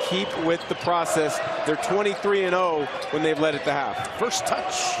 Keep with the process. They're 23-0 when they've led at the half. First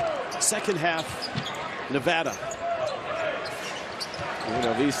touch, second half, Nevada.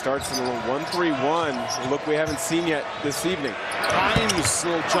 UNLV starts in a little 1-3-1. Look, we haven't seen yet this evening. Times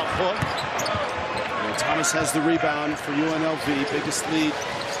little jump hook. And Thomas has the rebound for UNLV. Biggest lead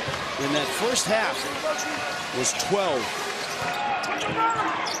in that first half was 12.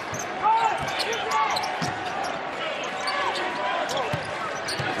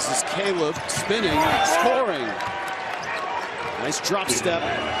 This is Caleb spinning, scoring. Nice drop step.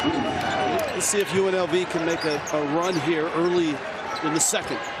 Let's see if UNLV can make a run here early in the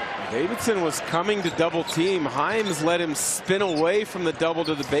second. Davidson was coming to double team. Himes let him spin away from the double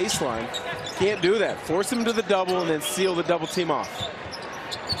to the baseline. Can't do that. Force him to the double and then seal the double team off.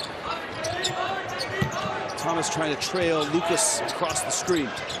 Thomas trying to trail Lucas across the screen.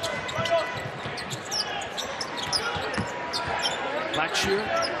 Blackshear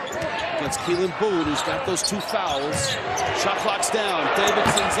against Keelan Boone, who's got those 2 fouls. Shot clock's down.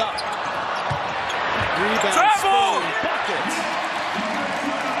 Davidson's up. Rebound, spin, bucket.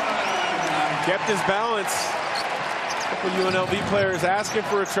 Kept his balance. A couple UNLV players asking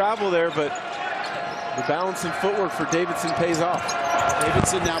for a travel there, but the balance and footwork for Davidson pays off.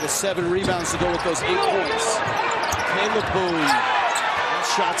 Davidson now with 7 rebounds to go with those 8 points. Caleb Boone. That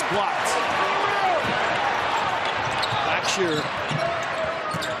shot's blocked. Blackshear.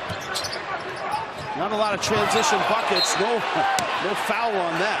 Not a lot of transition buckets. No foul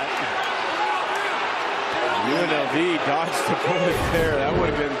on that. UNLV dodged the bullet there. That would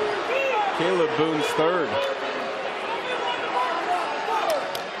have been Caleb Boone's 3rd.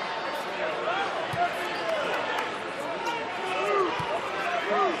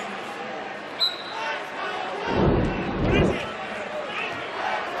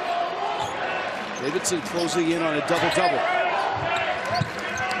 Davidson closing in on a double-double.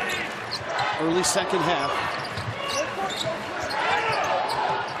 Early second half.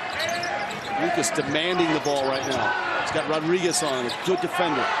 Lucas demanding the ball right now. He's got Rodriguez on, a good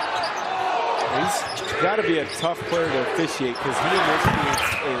defender. He's got to be a tough player to officiate because he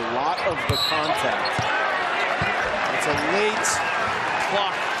initiates a lot of the contact. It's a late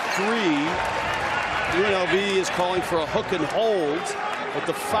clock 3. UNLV is calling for a hook and hold, but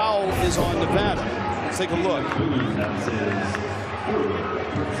the foul is on Nevada. Let's take a look.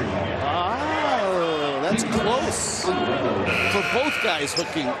 That's close for both guys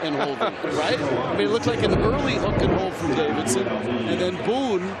hooking and holding, right? I mean, it looked like an early hook and hold from Davidson, and then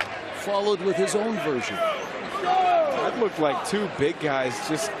Boone followed with his own version. That looked like two big guys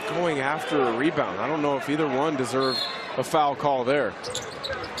just going after a rebound. I don't know if either one deserved a foul call there.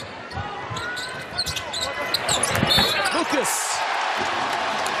 Lucas.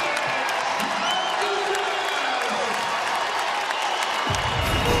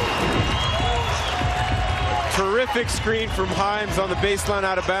 Terrific screen from Himes on the baseline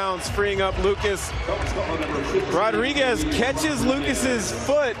out of bounds, freeing up Lucas. Rodriguez catches Lucas's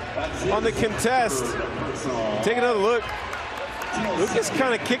foot on the contest. Take another look. Lucas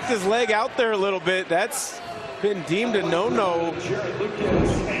kind of kicked his leg out there a little bit. That's been deemed a no-no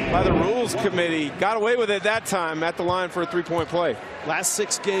by the rules committee. Got away with it that time at the line for a three-point play. Last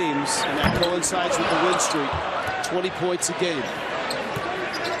 6 games, and that coincides with the win streak. 20 points a game.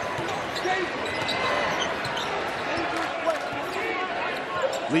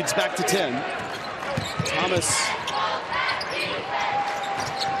 Leads back to 10. Thomas.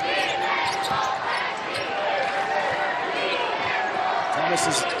 Thomas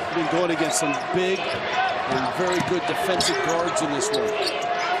has been going against some big and very good defensive guards in this one.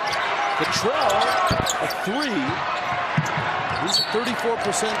 Petrell, a 3. He's a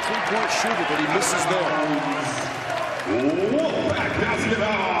 34% three-point shooter, but he misses there.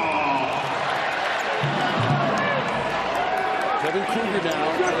 Kevin Kruger now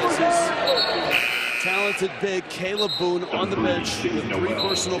plays his talented big Caleb Boone on the bench with 3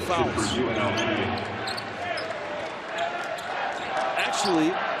 personal fouls.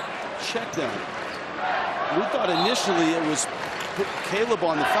 Actually, check down. We thought initially it was Caleb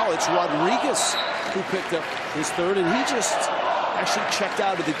on the foul. It's Rodriguez who picked up his 3rd, and he just actually checked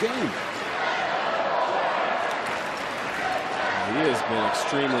out of the game. He has been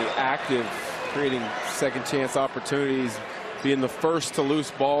extremely active, creating second chance opportunities, being the first to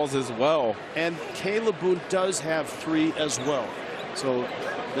loose balls as well. And Caleb Boone does have 3 as well. So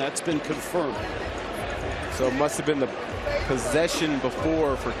that's been confirmed. So it must have been the possession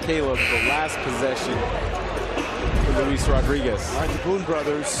before for Caleb, the last possession for Luis Rodriguez. All right, the Boone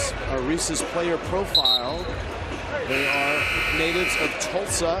brothers are Reese's player profile. They are natives of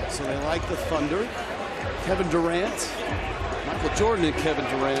Tulsa, so they like the Thunder. Kevin Durant, Michael Jordan and Kevin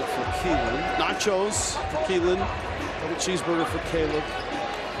Durant for Keelan. Nachos for Keelan. Double cheeseburger for Caleb.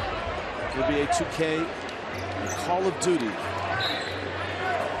 NBA 2K, Call of Duty.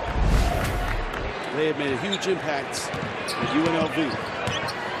 They have made a huge impact at UNLV.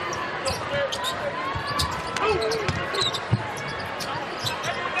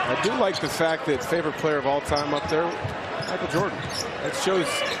 I do like the fact that favorite player of all time up there, Michael Jordan. That shows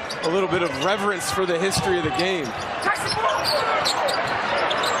a little bit of reverence for the history of the game.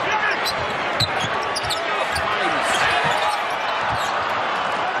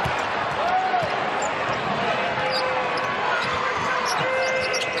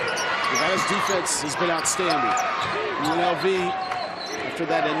 Defense has been outstanding. UNLV, after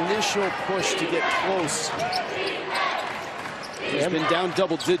that initial push to get close, has been down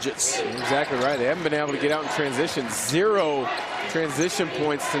double digits. Exactly right. They haven't been able to get out in transition. 0 transition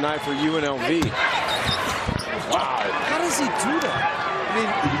points tonight for UNLV. Wow. How does he do that? I mean,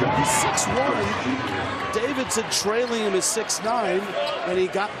 he's 6'1". Davidson trailing him is 6'9", and he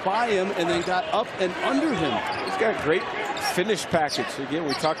got by him and then got up and under him. He's got a great finish package. Again,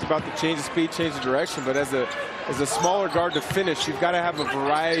 we talked about the change of speed, change of direction, but as a smaller guard to finish, you've got to have a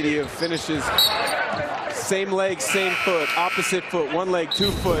variety of finishes. Same leg, same foot, opposite foot, 1 leg,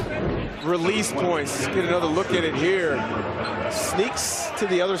 2 foot, release points. Let's get another look at it here. Sneaks to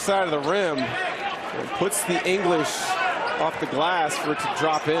the other side of the rim and puts the English off the glass for it to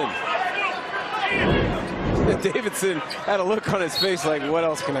drop in. Davidson had a look on his face like, what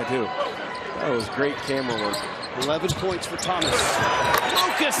else can I do? That was great camera work. 11 points for Thomas.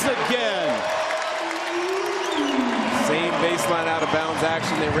 Lucas again. Same baseline out of bounds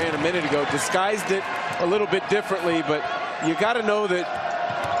action they ran a minute ago. Disguised it a little bit differently, but you got to know that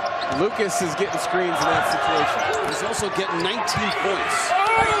Lucas is getting screens in that situation. He's also getting 19 points.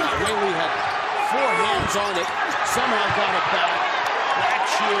 Whaley had 4 hands on it. Somehow got it back. Back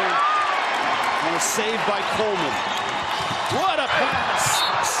shield. And a save by Coleman. What a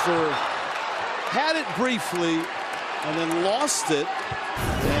pass. Foster had it briefly and then lost it.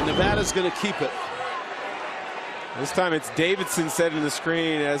 And Nevada's going to keep it. This time it's Davidson setting the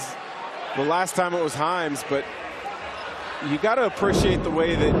screen, as the last time it was Himes, but you got to appreciate the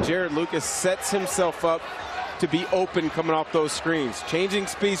way that Jared Lucas sets himself up to be open coming off those screens. Changing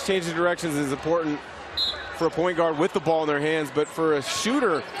speeds, changing directions is important for a point guard with the ball in their hands, but for a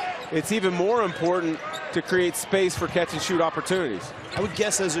shooter, it's even more important to create space for catch and shoot opportunities. I would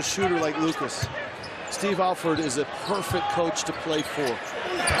guess as a shooter like Lucas, Steve Alford is a perfect coach to play for.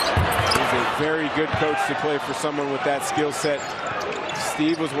 He's a very good coach to play for someone with that skill set.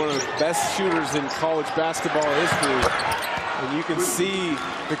 Steve was one of the best shooters in college basketball history. And you can see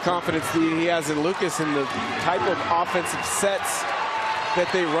the confidence that he has in Lucas and the type of offensive sets that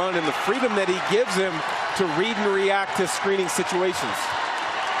they run and the freedom that he gives him to read and react to screening situations.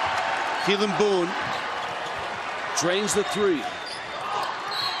 Keelan Boone drains the three.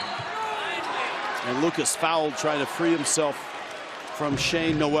 And Lucas fouled trying to free himself from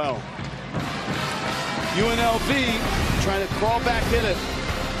Shane Noel. UNLV trying to crawl back in it.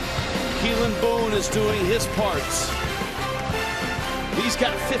 Keelan Boone is doing his parts. He's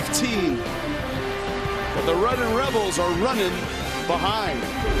got 15. But the running Rebels are running behind.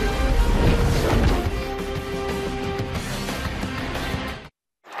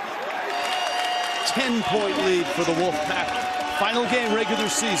 Ten-point lead for the Wolfpack. Final game regular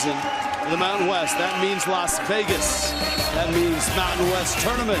season in the Mountain West. That means Las Vegas. That means Mountain West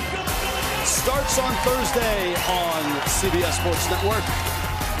tournament. Starts on Thursday on CBS Sports Network.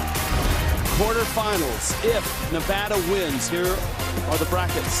 Quarterfinals. If Nevada wins, here are the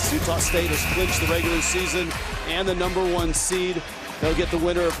brackets. Utah State has clinched the regular season and the #1 seed. They'll get the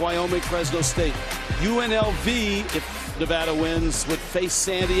winner of Wyoming, Fresno State. UNLV, if Nevada wins, would face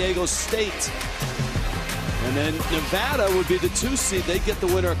San Diego State. And then Nevada would be the 2 seed. They get the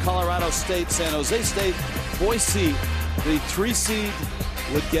winner of Colorado State, San Jose State. Boise, the 3 seed,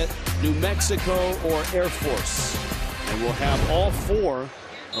 would get New Mexico or Air Force. And we'll have all 4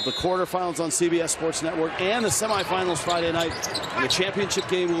 of the quarterfinals on CBS Sports Network and the semifinals Friday night. And the championship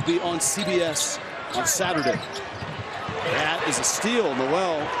game will be on CBS on Saturday. That is a steal.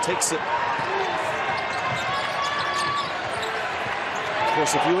 Noel takes it. Of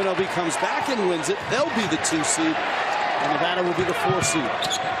course, if UNLV comes back and wins it, they'll be the 2 seed, and Nevada will be the 4 seed.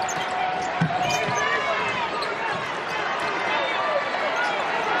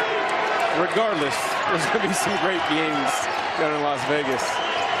 Regardless, there's going to be some great games down in Las Vegas.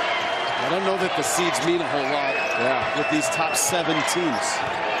 I don't know that the seeds mean a whole lot with these top 7 teams.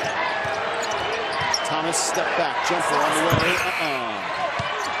 Thomas, step back, jumper on the way.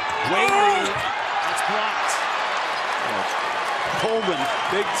 Whaley, that's blocked. Coleman,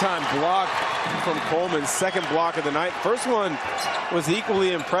 big time block from Coleman, 2nd block of the night. First one was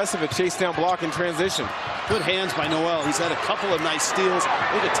equally impressive, a chase down block in transition. Good hands by Noel. He's had a couple of nice steals.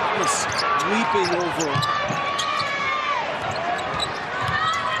 Look at Thomas leaping over him.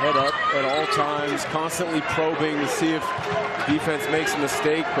 Head up at all times, constantly probing to see if defense makes a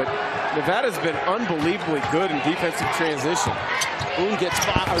mistake, but Nevada's been unbelievably good in defensive transition. Boone gets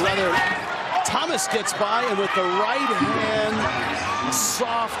by, or rather, Thomas gets by, and with the right hand,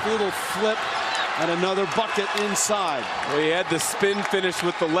 soft little flip, and another bucket inside. Well, he had the spin finish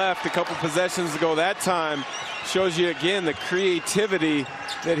with the left a couple possessions ago. That time shows you again the creativity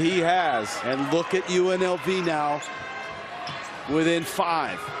that he has. And look at UNLV now, within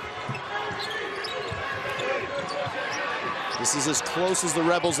 5. This is as close as the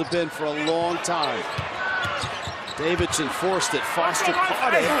Rebels have been for a long time. Davidson forced it. Foster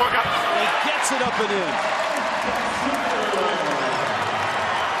caught it and gets it up and in.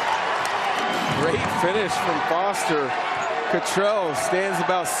 Great finish from Foster. Cottrell stands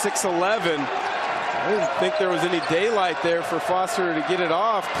about 6'11". I didn't think there was any daylight there for Foster to get it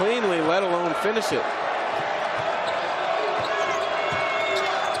off cleanly, let alone finish it.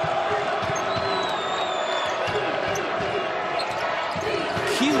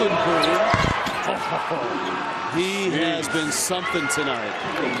 Keelan Boone. He has been something tonight.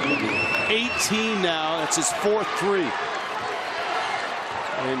 18 now. That's his 4th 3.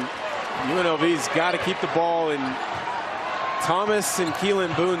 And UNLV's got to keep the ball in Thomas and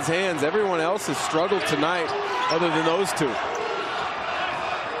Keelan Boone's hands. Everyone else has struggled tonight other than those 2.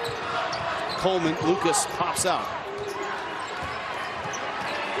 Coleman, Lucas pops out.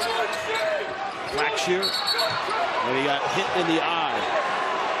 Blackshear. And he got hit in the eye.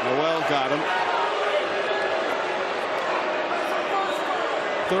 Noel got him.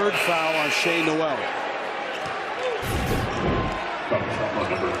 3rd foul on Shane Noel.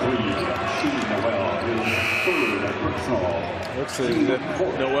 Number 3, Shane Noel, his 3rd personal. Looks as if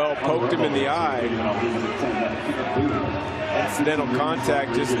Noel poked him in the eye. Incidental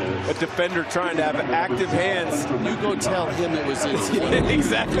contact, just a defender trying to have active hands. You go tell him it was incidental.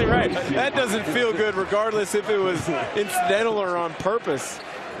 Exactly right. That doesn't feel good, regardless if it was incidental or on purpose.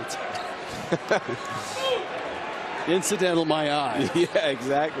 Incidental, my eye. Yeah,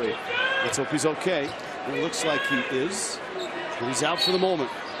 exactly. Let's hope he's okay. It looks like he is, but he's out for the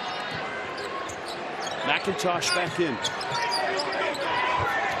moment. McIntosh back in.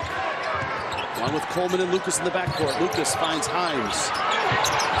 One with Coleman and Lucas in the backcourt. Lucas finds Himes.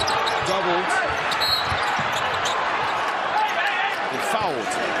 Doubled. And fouled.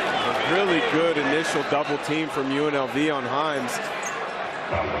 A really good initial double team from UNLV on Himes.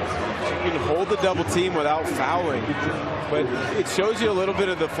 You can hold the double team without fouling, but it shows you a little bit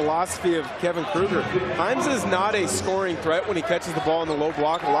of the philosophy of Kevin Kruger. Himes is not a scoring threat when he catches the ball in the low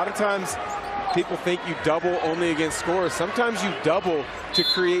block. A lot of times people think you double only against scorers. Sometimes you double to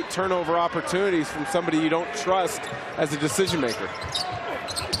create turnover opportunities from somebody you don't trust as a decision maker.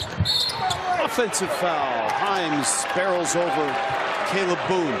 Offensive foul. Himes barrels over Caleb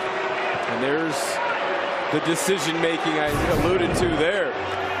Boone. And there's the decision-making I alluded to there.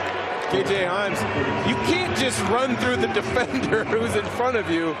 KJ Himes, you can't just run through the defender who's in front of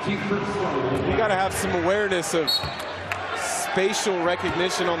you. You got to have some awareness of spatial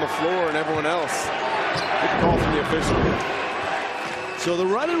recognition on the floor and everyone else. Good call from the official. So the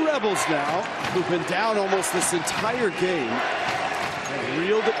running Rebels now, who've been down almost this entire game, have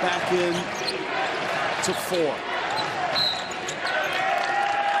reeled it back in to 4.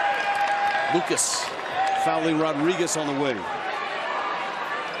 Lucas fouling Rodriguez on the wing.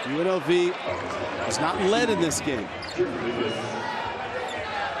 UNLV has not led in this game.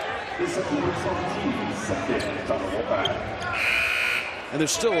 And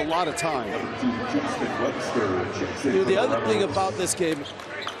there's still a lot of time. You know, the other thing about this game,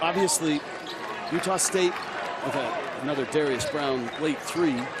 obviously, Utah State with another Darius Brown late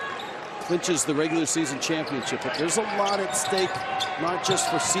 3 clinches the regular season championship. But there's a lot at stake, not just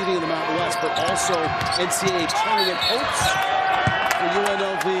for seeding in the Mountain West, but also NCAA tournament hopes for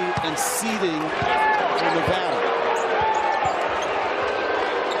UNLV and seeding for Nevada.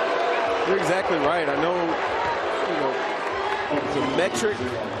 You're exactly right. I know, the metric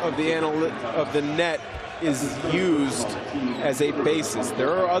of the net is used as a basis.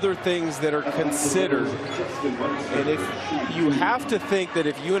 There are other things that are considered, and if you have to think that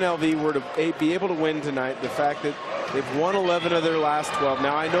if UNLV were to be able to win tonight, the fact that they've won 11 of their last 12.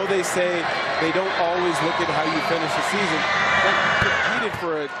 Now I know they say they don't always look at how you finish the season, but competed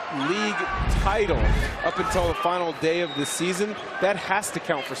for a league title up until the final day of the season. That has to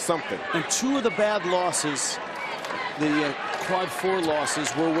count for something. And 2 of the bad losses, the quad 4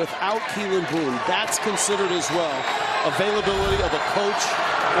 losses, were without Keelan Boone. That's considered as well availability of a coach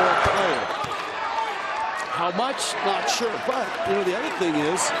or a player. How much? Not sure. But the other thing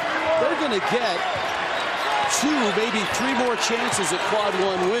is they're going to get 2, maybe 3 more chances at quad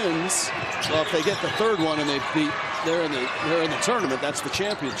 1 wins. Well, if they get the 3rd one and they're in the tournament, that's the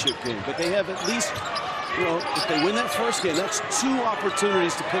championship game. But they have at least, if they win that first game, that's 2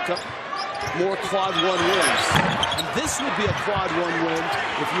 opportunities to pick up more quad 1 wins. And this would be a quad 1 win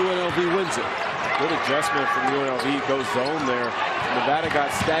if UNLV wins it. Good adjustment from UNLV, goes zone there. Nevada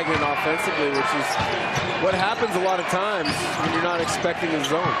got stagnant offensively, which is what happens a lot of times when you're not expecting a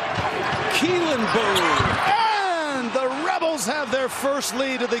zone. Keelan Boone, and the Rebels have their first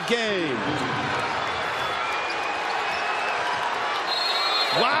lead of the game.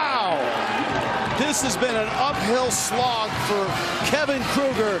 Wow. This has been an uphill slog for Kevin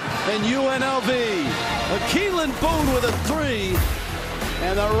Kruger and UNLV. Keelan Boone with a 3,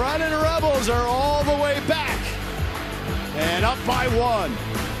 and the running Rebels are all the way back and up by 1.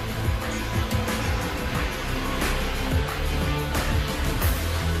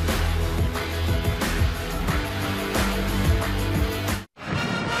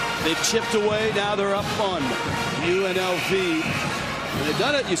 They've chipped away, now they're up on UNLV. And they've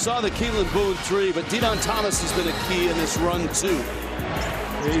done it. You saw the Keelan Boone 3, but Dedan Thomas has been a key in this run too.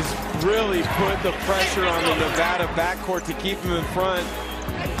 He's really put the pressure on the Nevada backcourt to keep him in front.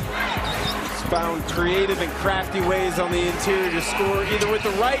 He's found creative and crafty ways on the interior to score either with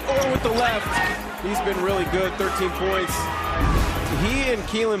the right or with the left. He's been really good, 13 points. He and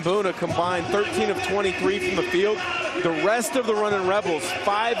Keelan Boone have combined 13 of 23 from the field. The rest of the running Rebels,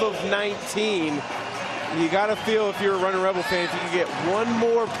 5 of 19. You got to feel, if you're a running Rebel fan, if you can get one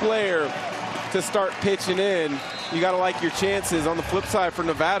more player to start pitching in, you got to like your chances. On the flip side for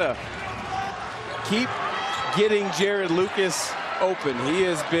Nevada, keep getting Jared Lucas open. He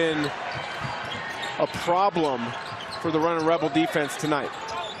has been a problem for the running Rebel defense tonight.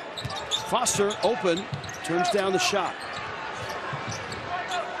 Foster open, turns down the shot.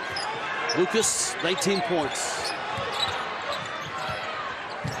 Lucas, 19 points.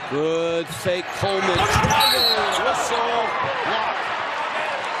 Good fake, Coleman. Whistle, block.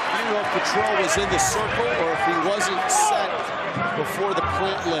 I don't know if Patrol was in the circle or if he wasn't set before the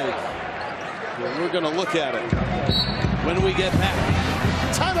plant leg. But we're going to look at it when we get back.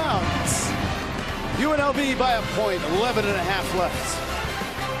 Timeouts. UNLV by a point, 11 and a half left.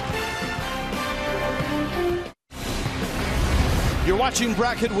 You're watching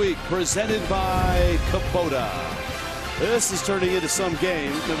Bracket Week, presented by Kubota. This is turning into some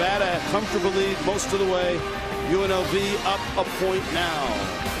game. Nevada comfortable lead most of the way. UNLV up a point now.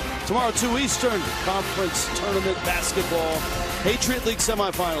 Tomorrow, 2 Eastern Conference Tournament basketball. Patriot League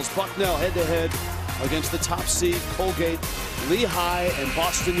semifinals. Bucknell head-to-head against the top seed, Colgate, Lehigh, and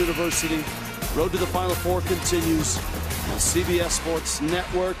Boston University. Road to the Final Four continues on CBS Sports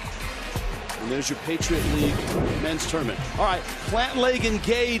Network. And there's your Patriot League men's tournament. All right, plant leg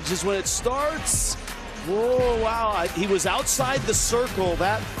engaged is when it starts. Whoa, wow, he was outside the circle.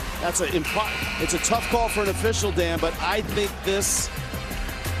 It's a tough call for an official, Dan, but I think it's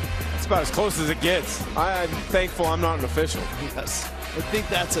about as close as it gets. I'm thankful I'm not an official. Yes, I think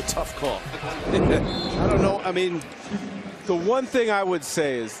that's a tough call. I don't know, I mean. The one thing I would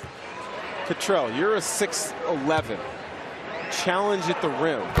say is, Cottrell, you're a 6'11". Challenge at the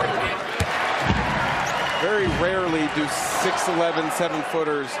rim. Very rarely do 6'11",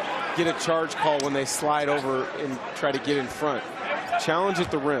 7-footers get a charge call when they slide over and try to get in front. Challenge at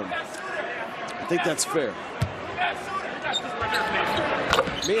the rim. I think that's fair.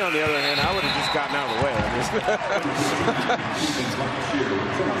 Me, on the other hand, I would have just gotten out of the way.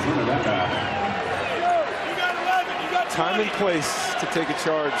 Time and place to take a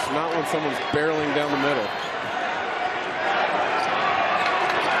charge, not when someone's barreling down the middle.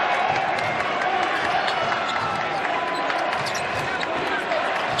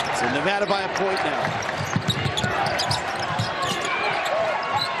 So Nevada by a point now.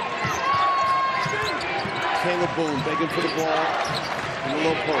 Caleb Boone begging for the ball in the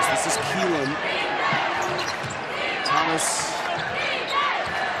low post. This is Keelan. Thomas.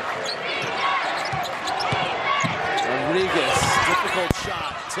 Rodriguez, difficult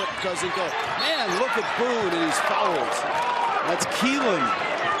shot. Tip doesn't go. Man, look at Boone, and he's fouled. That's Keelan.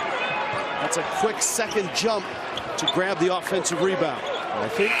 That's a quick second jump to grab the offensive rebound. I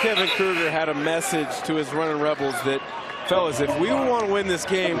think Kevin Kruger had a message to his running Rebels that, fellas, if we want to win this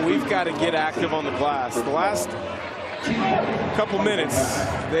game, we've got to get active on the glass. The last couple minutes,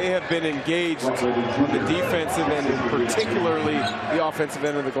 they have been engaged on the defensive end, and particularly the offensive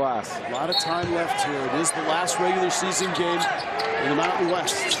end of the glass. A lot of time left here. It is the last regular season game in the Mountain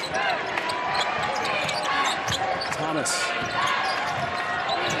West. Thomas.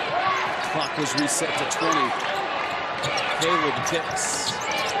 Clock was reset to 20. Caleb kicks.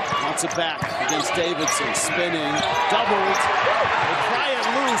 Wants it back against Davidson. Spinning. Doubled. They pry it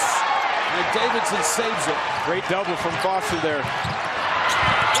loose. And Davidson saves it. Great double from Foster there.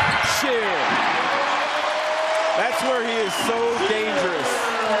 Sheer. That's where he is so dangerous.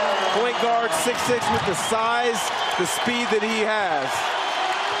 Point guard, 6'6", with the size, the speed that he has.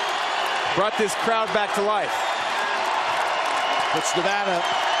 Brought this crowd back to life. Puts Nevada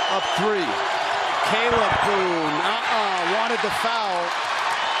up 3. Caleb Boone, wanted the foul.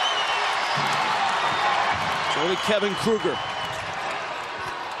 Only Kevin Kruger.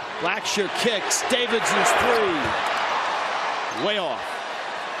 Blackshear kicks, Davidson's 3. Way off.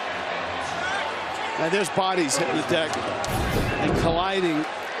 Now there's bodies hitting the deck and colliding.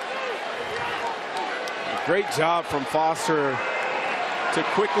 Great job from Foster to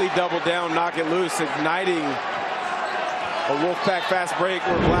quickly double down, knock it loose, igniting a Wolfpack fast break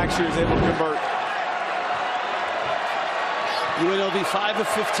where Blackshear is able to convert. UNLV 5 of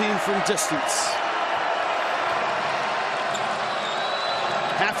 15 from distance.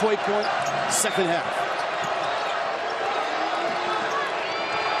 Halfway point, second half.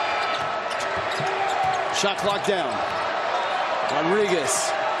 Shot clock down.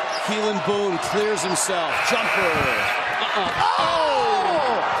 Rodriguez. Keelan Boone clears himself. Jumper.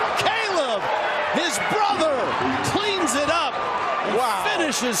 Oh! Caleb, his brother, cleans it up and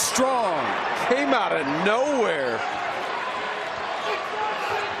finishes strong. Came out of nowhere.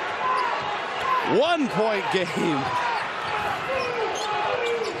 1 point game.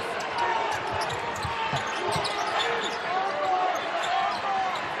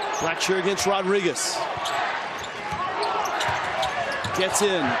 Blackshear against Rodriguez. Gets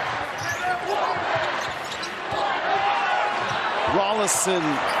in. Rollison.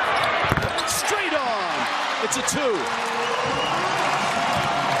 Straight on. It's a 2.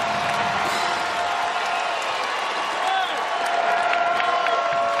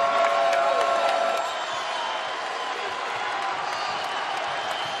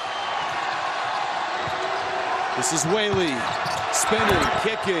 This is Whaley, spinning,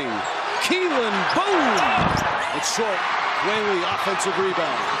 kicking. Keelan, boom! It's short. Whaley, offensive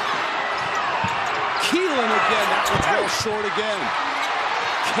rebound. Keelan again, that one's well short again.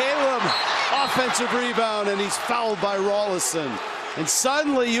 Caleb, offensive rebound, and he's fouled by Rawlison. And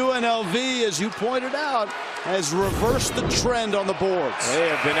suddenly UNLV, as you pointed out, has reversed the trend on the boards. They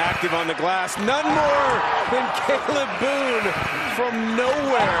have been active on the glass. None more than Caleb Boone from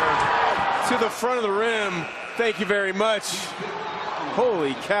nowhere to the front of the rim. Thank you very much.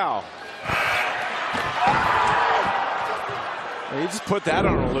 Holy cow. He just put that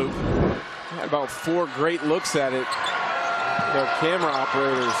on a loop. Had about 4 great looks at it. The camera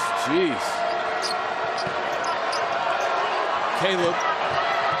operators, jeez. Caleb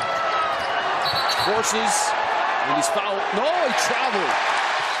forces, and he's fouled. No, he traveled.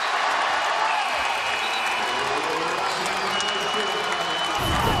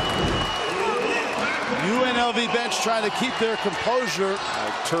 UNLV bench trying to keep their composure.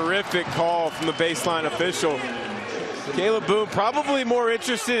 A terrific call from the baseline official. Caleb Boone probably more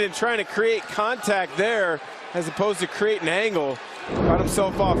interested in trying to create contact there as opposed to create an angle. Got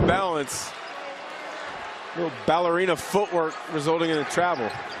himself off balance. A little ballerina footwork resulting in a travel.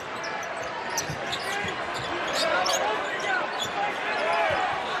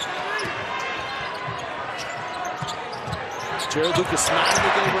 Jared Lucas not in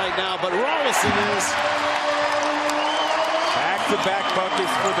the game right now, but Rawlison is. Back-to-back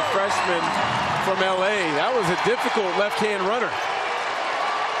buckets for the freshman from LA. That was a difficult left-hand runner.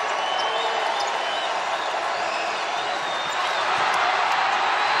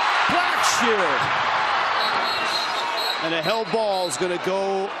 Blackshear. And a held ball is going to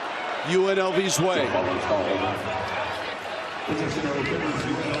go UNLV's way.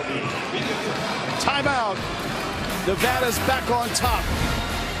 Timeout. Nevada's back on top.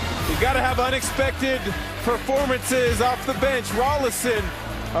 You got to have unexpected performances off the bench. Rawlison,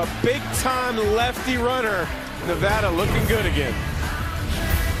 a big-time lefty runner. Nevada looking good again.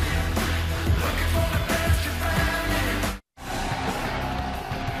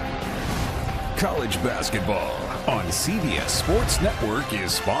 College basketball on CBS Sports Network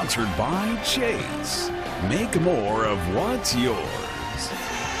is sponsored by Chase. Make more of what's yours.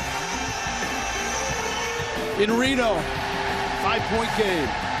 In Reno, 5-point game,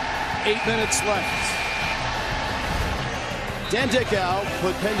 8 minutes left. Dan Dickow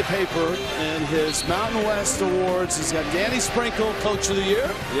put pen to paper in his Mountain West Awards. He's got Danny Sprinkle, Coach of the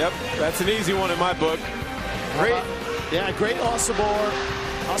Year. Yep, that's an easy one in my book. Great. Yeah, great Osibor.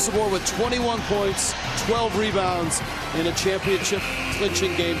 Osibor with 21 points, 12 rebounds in a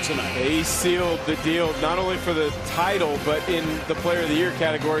championship-clinching game tonight. He sealed the deal, not only for the title, but in the Player of the Year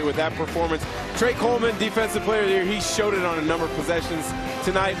category with that performance. Trey Coleman, Defensive Player of the Year, he showed it on a number of possessions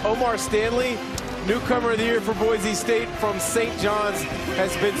tonight. Omar Stanley, Newcomer of the Year for Boise State from St. John's,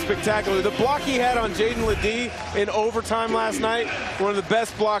 has been spectacular. The block he had on Jaden Ledee in overtime last night, one of the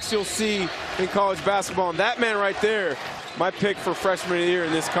best blocks you'll see in college basketball. And that man right there, my pick for Freshman of the Year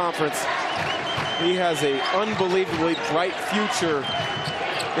in this conference. He has an unbelievably bright future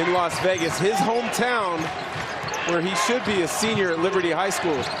in Las Vegas, his hometown, where he should be a senior at Liberty High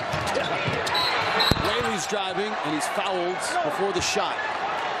School. Whaley's driving, and he's fouled before the shot.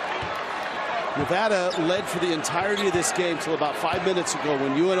 Nevada led for the entirety of this game till about 5 minutes ago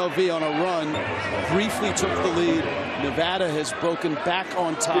when UNLV on a run briefly took the lead. Nevada has broken back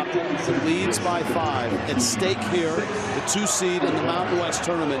on top. It leads by 5. At stake here, the 2 seed in the Mountain West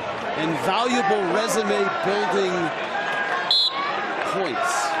tournament, and valuable resume-building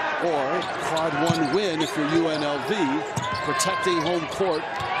points, or quad 1 win if you're UNLV, protecting home court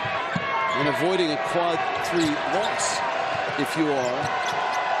and avoiding a quad 3 loss if you are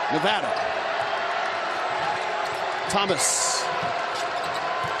Nevada. Thomas.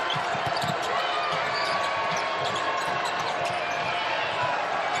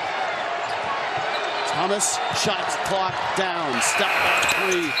 Thomas, shot clock down, step back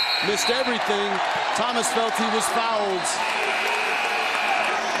 3, missed everything. Thomas felt he was fouled.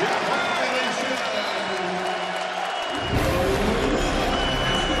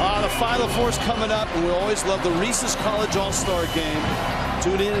 The Final Four's coming up, and we always love the Reese's College All-Star Game.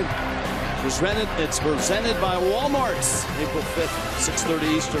 Tune in. It's presented by Walmart. April 5th, 6:30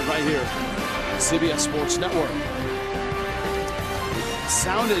 Eastern, right here, CBS Sports Network. It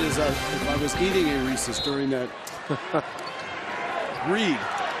sounded as if I was eating a Reese's during that read.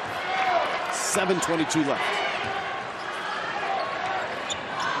 7:22 left.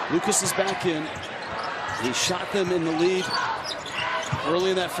 Lucas is back in. He shot them in the lead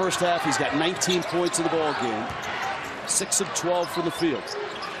early in that first half. He's got 19 points in the ball game. 6 of 12 from the field.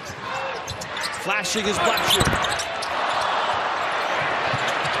 Flashing is Blackshear.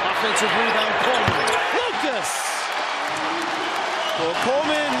 Offensive rebound, Coleman. Lucas! Well,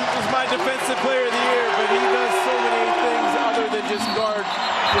 Coleman is my defensive player of the year, but he does so many things other than just guard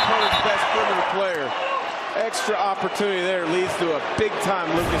the opponent's best perimeter player. Extra opportunity there leads to a big-time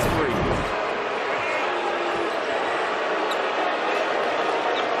Lucas three.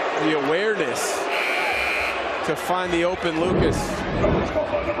 The awareness to find the open Lucas. Number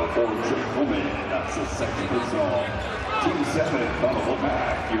 4, Coleman. That's the second personal. Team 7, Lawlor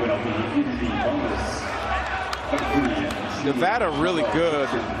back. UNLV in the bonus. Nevada really good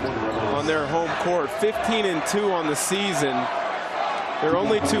on their home court. 15-2 on the season. Their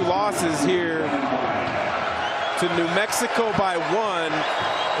only 2 losses here to New Mexico by 1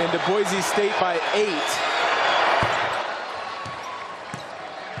 and to Boise State by 8.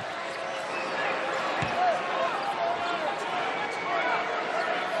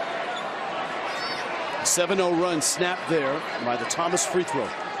 7-0 run snapped there by the Thomas free throw.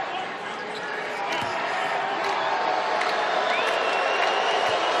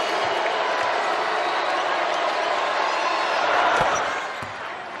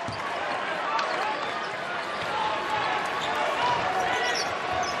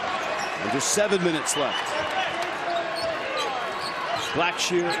 Under 7 minutes left.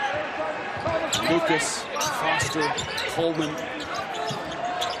 Blackshear, Lucas, Foster, Coleman,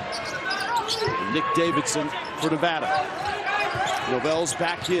 Nick Davidson for Nevada. Novell's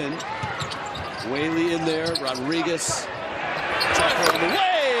back in. Whaley in there. Rodriguez. Chucker on the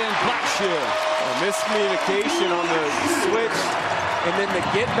way, and Blackshear. A miscommunication on the switch, and then the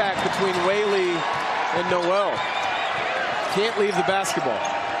get back between Whaley and Noel. Can't leave the basketball.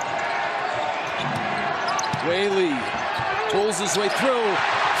 Whaley pulls his way through.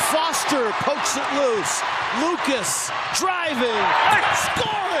 Foster pokes it loose. Lucas driving,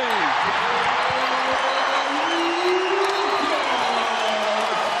 scoring.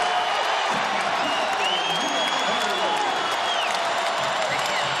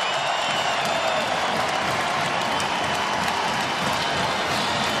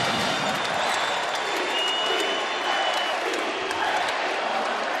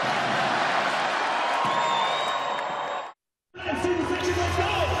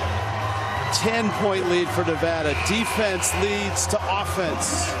 A 10-point lead for Nevada. Defense leads to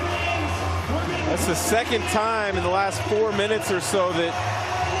offense. That's the second time in the last 4 minutes or so that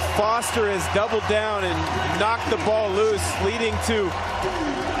Foster has doubled down and knocked the ball loose, leading to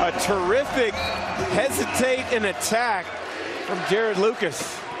a terrific hesitate and attack from Jared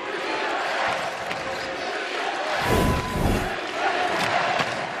Lucas.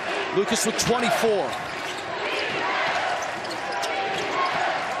 Lucas with 24.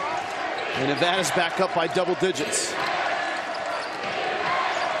 And Nevada's back up by double digits.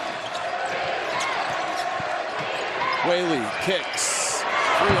 Whaley kicks.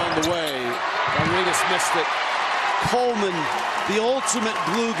 3 on the way. Rodriguez missed it. Coleman, the ultimate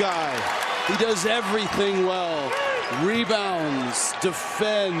glue guy. He does everything well. Rebounds,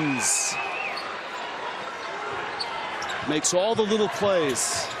 defends. Makes all the little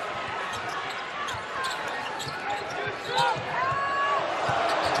plays.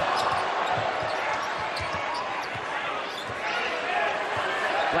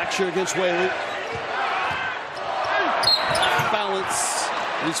 Blackshear against Whaley. Balance.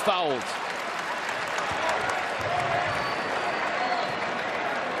 He's fouled.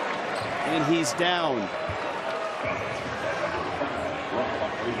 And he's down.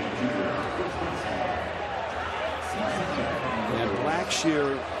 And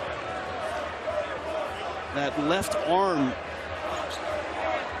Blackshear, that left arm,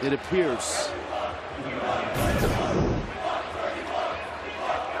 it appears.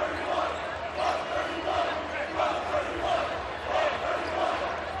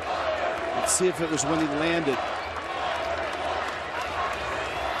 Let's see if it was when he landed.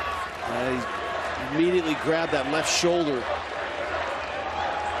 He immediately grabbed that left shoulder.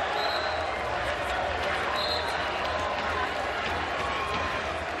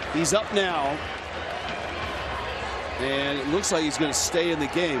 He's up now. And it looks like he's going to stay in the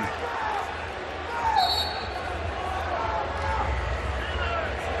game.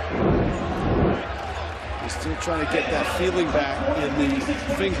 He's still trying to get that feeling back in the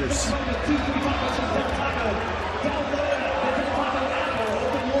fingers.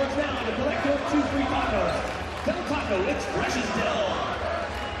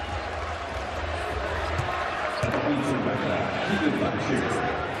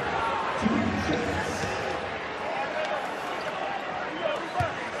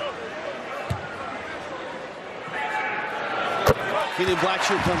 Kenyon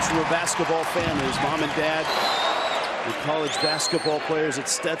Blackshear comes from a basketball family. His mom and dad were college basketball players at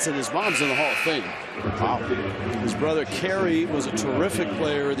Stetson. His mom's in the Hall of Fame. Wow. His brother Kerry was a terrific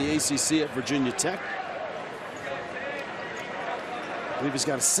player in the ACC at Virginia Tech. I believe he's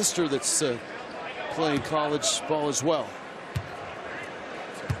got a sister that's playing college ball as well.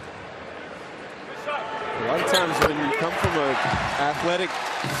 A lot of times when you come from an athletic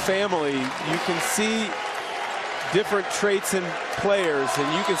family, you can see different traits in players,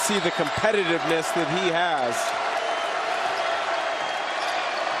 and you can see the competitiveness that he has.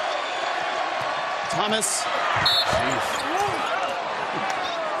 Thomas.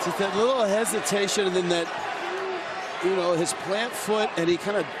 Just that little hesitation, and then that, you know, his plant foot, and he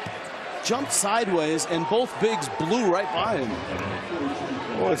kind of jumped sideways, and both bigs blew right by him.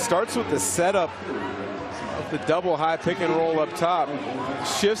 Well, it starts with the setup of the double high pick and roll up top.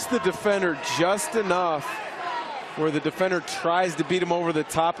 Shifts the defender just enough where the defender tries to beat him over the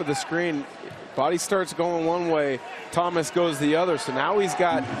top of the screen. Body starts going one way, Thomas goes the other. So now he's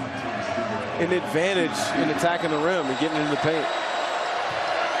got an advantage in attacking the rim and getting into the paint.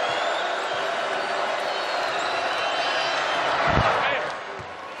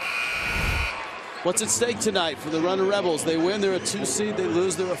 What's at stake tonight for the Runner Rebels? They win, they're a 2 seed. They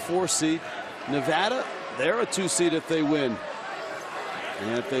lose, they're a 4 seed. Nevada, they're a 2 seed if they win.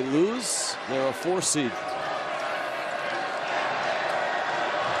 And if they lose, they're a 4 seed.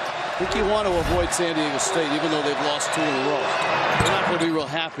 I think you want to avoid San Diego State, even though they've lost 2 in a row. They're not going to be real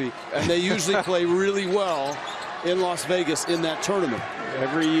happy. And they usually play really well in Las Vegas in that tournament.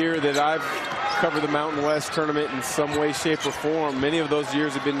 Every year that I've covered the Mountain West tournament in some way, shape, or form, many of those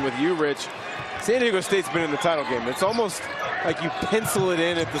years have been with you, Rich. San Diego State's been in the title game. It's almost like you pencil it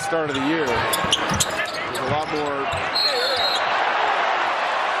in at the start of the year. There's a lot more.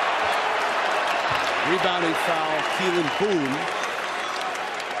 Rebounding foul, Keelan Boone.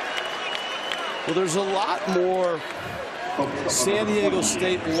 Well, there's a lot more San Diego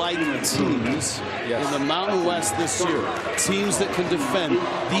State-like teams in the Mountain West this year. Teams that can defend.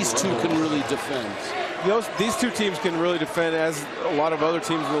 These two can really defend. These two teams can really defend, as a lot of other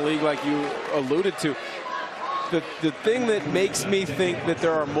teams in the league, like you alluded to. The thing that makes me think that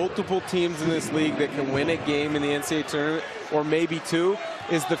there are multiple teams in this league that can win a game in the NCAA tournament, or maybe 2,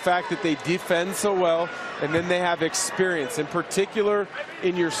 is the fact that they defend so well, and then they have experience, in particular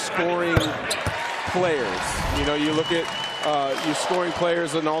in your scoring players. You know, you look at your scoring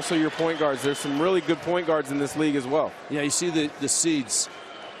players and also your point guards. There's some really good point guards in this league as well. Yeah, you see the seeds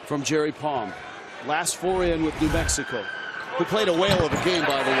from Jerry Palm. Last 4 in with New Mexico, who played a whale of a game,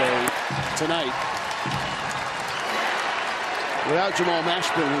 by the way, tonight. Without Jamal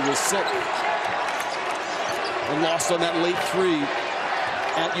Mashburn, who was sick and lost on that late 3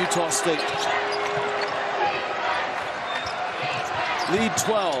 at Utah State. Lead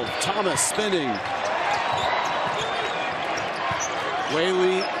 12, Thomas spinning.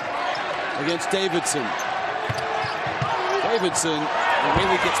 Whaley against Davidson. Davidson, and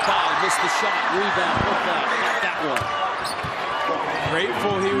Whaley gets by, missed the shot, rebound, put back, got that one.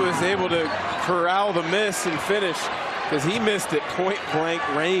 Grateful he was able to corral the miss and finish, because he missed it point-blank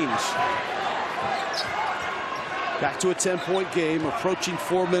range. Back to a 10-point game, approaching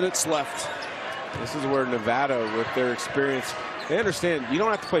 4 minutes left. This is where Nevada, with their experience, they understand you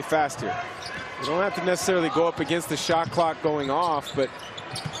don't have to play fast here. You don't have to necessarily go up against the shot clock going off, but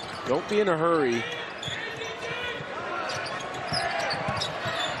don't be in a hurry.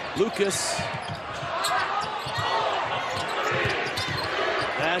 Lucas.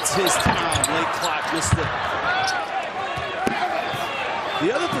 That's his time. Late clock, missed it.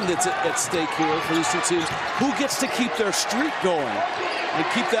 The other thing that's at stake here for these two teams, who gets to keep their streak going and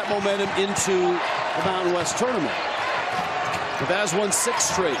keep that momentum into the Mountain West tournament? Nevada's won 6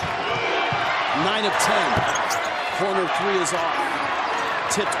 straight. 9 of 10. Corner 3 is off.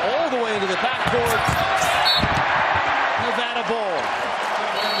 Tipped all the way into the backboard. Nevada ball.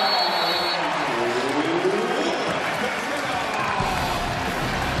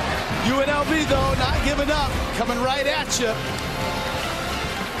 UNLV, though, not giving up. Coming right at you.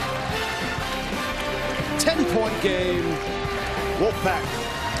 10-point game. Wolfpack.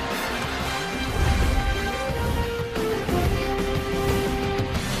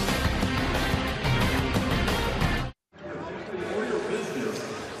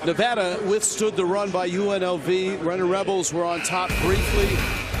 Nevada withstood the run by UNLV. Runner Rebels were on top briefly,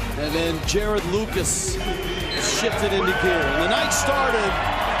 and then Jared Lucas shifted into gear. And the night started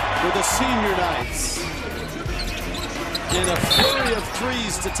with the Senior Knights in a flurry of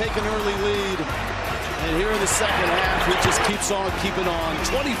threes to take an early lead. And here in the second half, he just keeps on keeping on.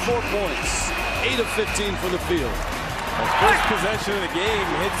 24 points, 8 of 15 from the field. First possession of the game,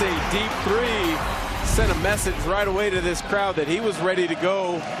 hits a deep three, sent a message right away to this crowd that he was ready to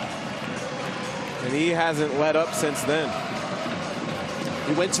go, and he hasn't let up since then.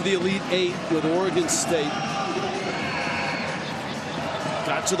 He went to the Elite Eight with Oregon State.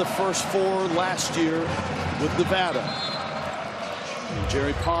 Got to the first four last year with Nevada. And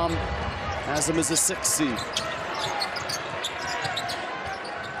Jerry Palm has him as a 6th seed.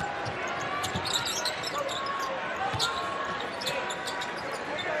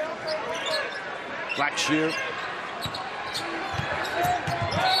 Blackshear.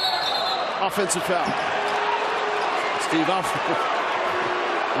 Offensive foul. Steve Alford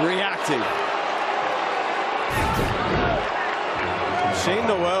reacting. Shane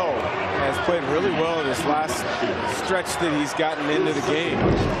Noel has played really well in this last stretch that he's gotten into the game.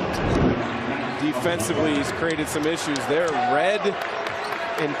 Defensively, he's created some issues there. Read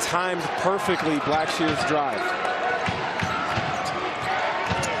and timed perfectly Blackshear's drive.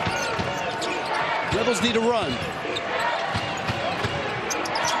 Rebels need a run.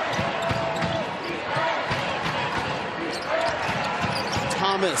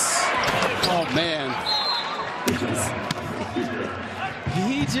 Thomas. Oh, man.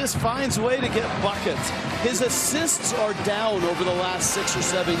 He just finds a way to get buckets. His assists are down over the last 6 or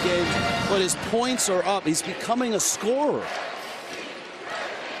 7 games, but his points are up. He's becoming a scorer.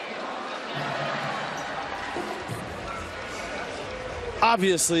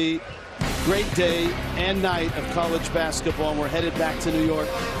 Obviously, great day and night of college basketball, and we're headed back to New York.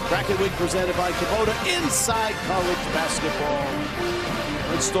 Bracket Week presented by Kubota inside college basketball.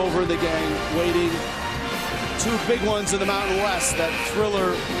 Ed Stover and the gang waiting. 2 big ones in the Mountain West. That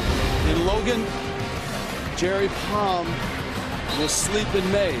thriller in Logan. Jerry Palm will sleep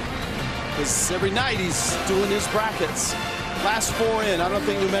in May, because every night he's doing his brackets. Last 4 in. I don't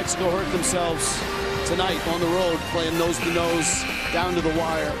think New Mexico hurt themselves tonight on the road, playing nose to nose down to the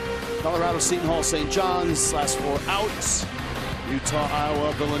wire. Colorado, Seton Hall, St. John's, last 4 outs. Utah,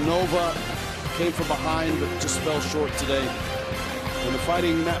 Iowa, Villanova came from behind but just fell short today. And the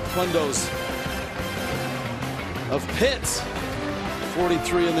Fighting Matt Plundos of Pitt,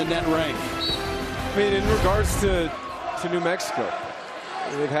 43 in the net rank. I mean, in regards to New Mexico,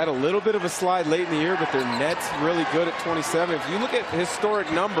 they've had a little bit of a slide late in the year, but their net's really good at 27. If you look at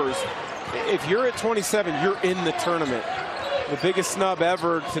historic numbers, if you're at 27, you're in the tournament. The biggest snub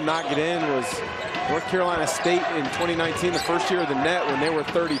ever to not get in was North Carolina State in 2019, the first year of the net, when they were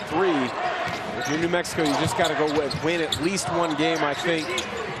 33. If you're New Mexico, you just got to go win at least 1 game, I think,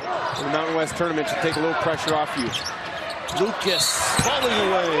 in the Mountain West tournament to take a little pressure off you. Lucas falling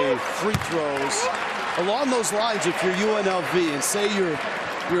away, free throws. Along those lines, if you're UNLV and say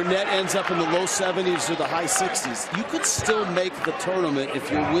your net ends up in the low 70s or the high 60s, you could still make the tournament if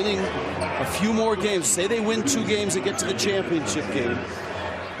you're winning a few more games. Say they win 2 games and get to the championship game.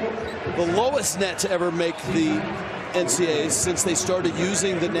 The lowest net to ever make the NCAAs since they started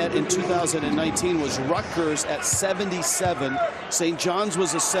using the net in 2019 was Rutgers at 77. St. John's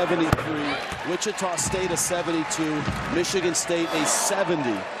was a 73. Wichita State a 72. Michigan State a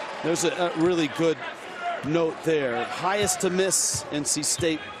 70. There's a really good note there. Highest to miss, NC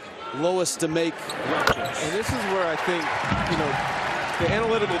State. Lowest to make, Rutgers. And this is where I think, you know, the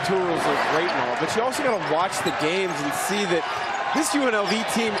analytical tools are great and all, but you also got to watch the games and see that this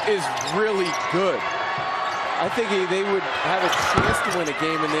UNLV team is really good. I think they would have a chance to win a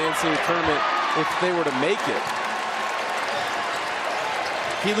game in the NCAA tournament if they were to make it.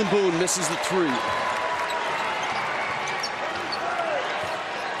 Keelan Boone misses the 3.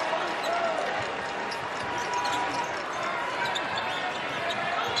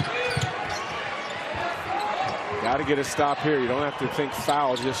 Got to get a stop here. You don't have to think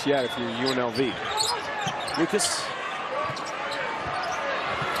foul just yet if you're UNLV. Lucas.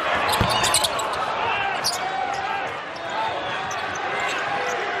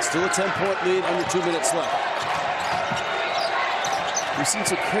 Still a 10-point lead, under 2 minutes left. We've seen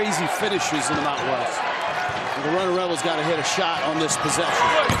some crazy finishes in the Mountain West. The Runner Rebels got to hit a shot on this possession.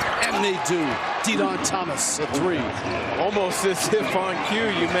 And they do. Didon Thomas, a 3. Almost as if on cue,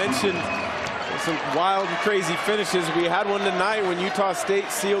 you mentioned some wild and crazy finishes. We had one tonight when Utah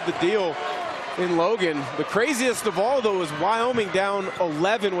State sealed the deal in Logan. The craziest of all, though, was Wyoming down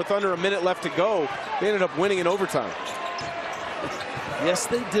 11 with under a minute left to go. They ended up winning in overtime. Yes,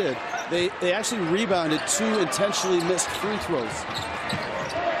 they did. They actually rebounded 2 intentionally missed free throws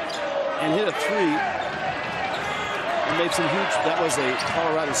and hit a 3 and made some huge. That was a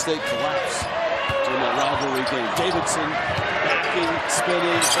Colorado State collapse in that rivalry game. Davidson backing,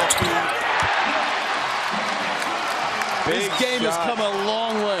 spinning, hooking. This game has come a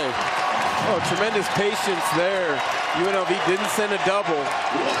long way. Oh, tremendous patience there. UNLV didn't send a double.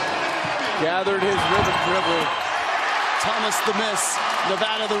 Gathered his rhythm dribble. Thomas the miss.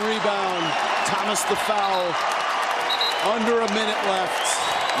 Nevada the rebound. Thomas the foul. Under a minute left.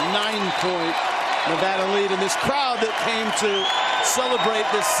 9-point Nevada lead. And this crowd that came to celebrate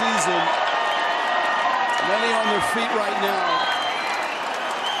this season, many on their feet right now.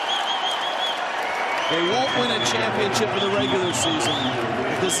 They won't win a championship in the regular season.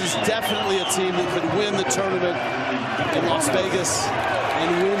 This is definitely a team that could win the tournament in Las Vegas and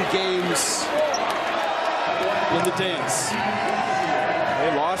win games in the dance.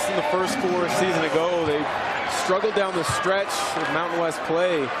 They lost in the first 4 a season ago. They struggled down the stretch with Mountain West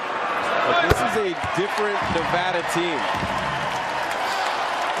play. But this is a different Nevada team.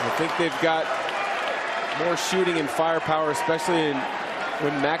 I think they've got more shooting and firepower, especially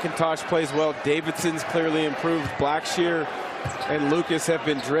when McIntosh plays well. Davidson's clearly improved. Blackshear and Lucas have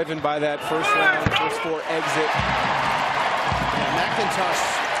been driven by that first 4 exit. Yeah, McIntosh,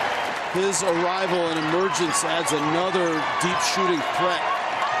 his arrival and emergence adds another deep shooting threat,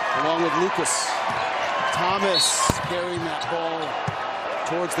 along with Lucas. Thomas carrying that ball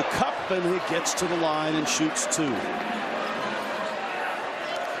towards the cup, and he gets to the line and shoots 2.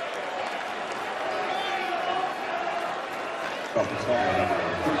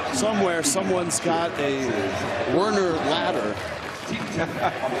 Somewhere, someone's got a Werner ladder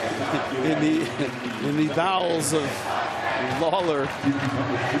in the bowels of Lawlor,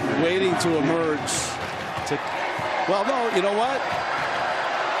 waiting to emerge. Well, no, you know what?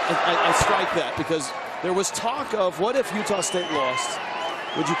 I strike that, because there was talk of, what if Utah State lost?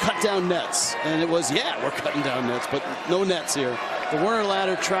 Would you cut down nets? And it was, yeah, we're cutting down nets, but no nets here. The Werner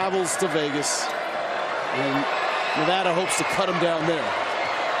ladder travels to Vegas, and Nevada hopes to cut them down there.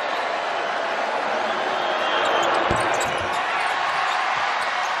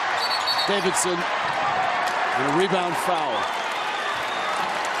 Davidson, and a rebound foul.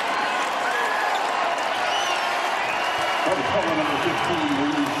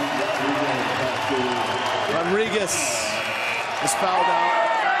 Rodriguez is fouled out.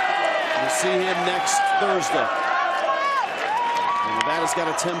 We'll see him next Thursday. And Nevada's got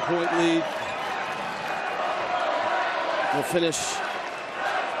a 10-point lead. Will finish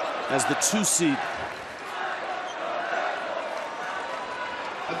as the 2 seed.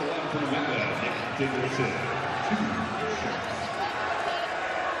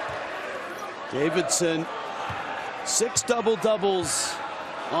 Davidson, 6 double-doubles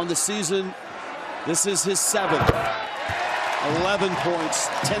on the season. This is his 7th. 11 points,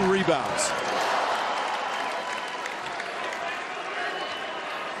 10 rebounds.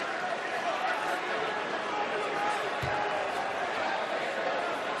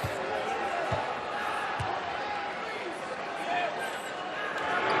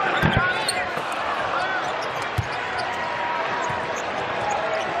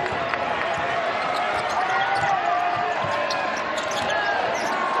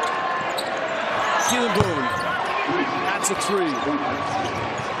 That's a 3.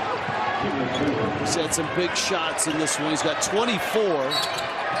 He's had some big shots in this one. He's got 24.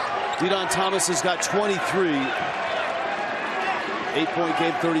 De'Don Thomas has got 23. 8-point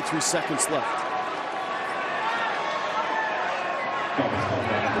game, 33 seconds left.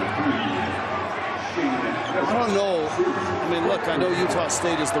 I don't know. I mean, look, I know Utah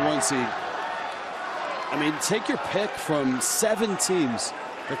State is the 1 seed. I mean, take your pick from 7 teams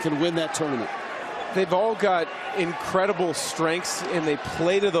that can win that tournament. They've all got incredible strengths, and they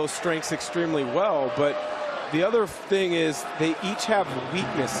play to those strengths extremely well. But the other thing is they each have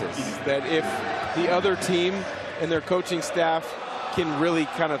weaknesses that if the other team and their coaching staff can really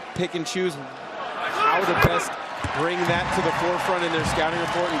kind of pick and choose how to best bring that to the forefront in their scouting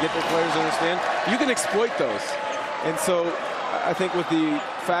report and get their players to understand, you can exploit those. And so I think with the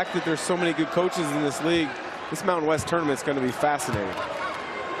fact that there's so many good coaches in this league, this Mountain West tournament is going to be fascinating.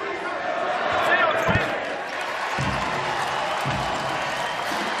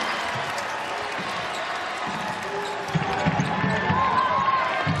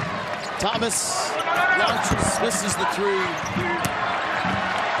 Thomas launches, misses the 3.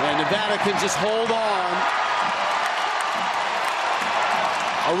 And Nevada can just hold on.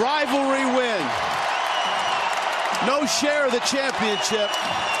 A rivalry win. No share of the championship,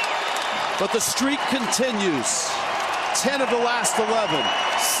 but the streak continues. 10 of the last 11,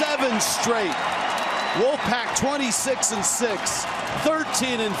 7 straight. Wolfpack 26-6,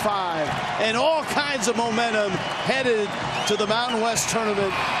 13-5, and all kinds of momentum headed to the Mountain West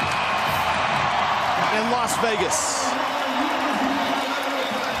tournament in Las Vegas.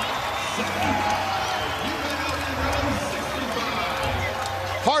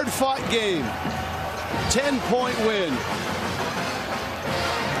 Hard hard-fought game. 10-point win.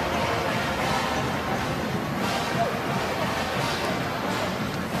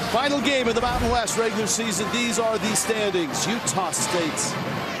 Final game of the Mountain West regular season. These are the standings. Utah State's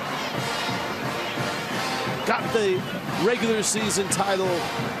got the regular season title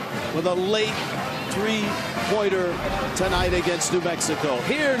with a late three-pointer tonight against New Mexico.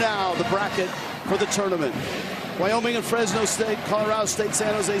 Here now, the bracket for the tournament. Wyoming and Fresno State, Colorado State,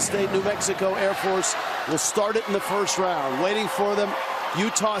 San Jose State, New Mexico, Air Force will start it in the first round. Waiting for them,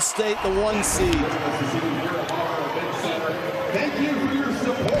 Utah State, the 1 seed. Thank you for your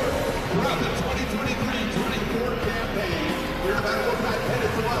support throughout the 2023-24 campaign. We're about to look back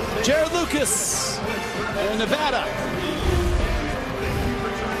headed to Las Vegas. Jared Lucas in Nevada.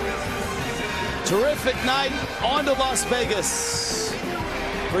 Terrific night. On to Las Vegas.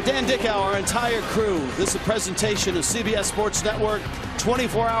 For Dan Dickau, our entire crew, this is a presentation of CBS Sports Network,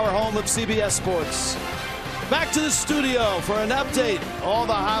 24-hour home of CBS Sports. Back to the studio for an update. All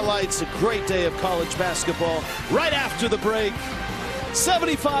the highlights, a great day of college basketball. Right after the break,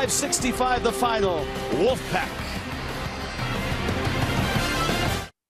 75-65 the final. Wolfpack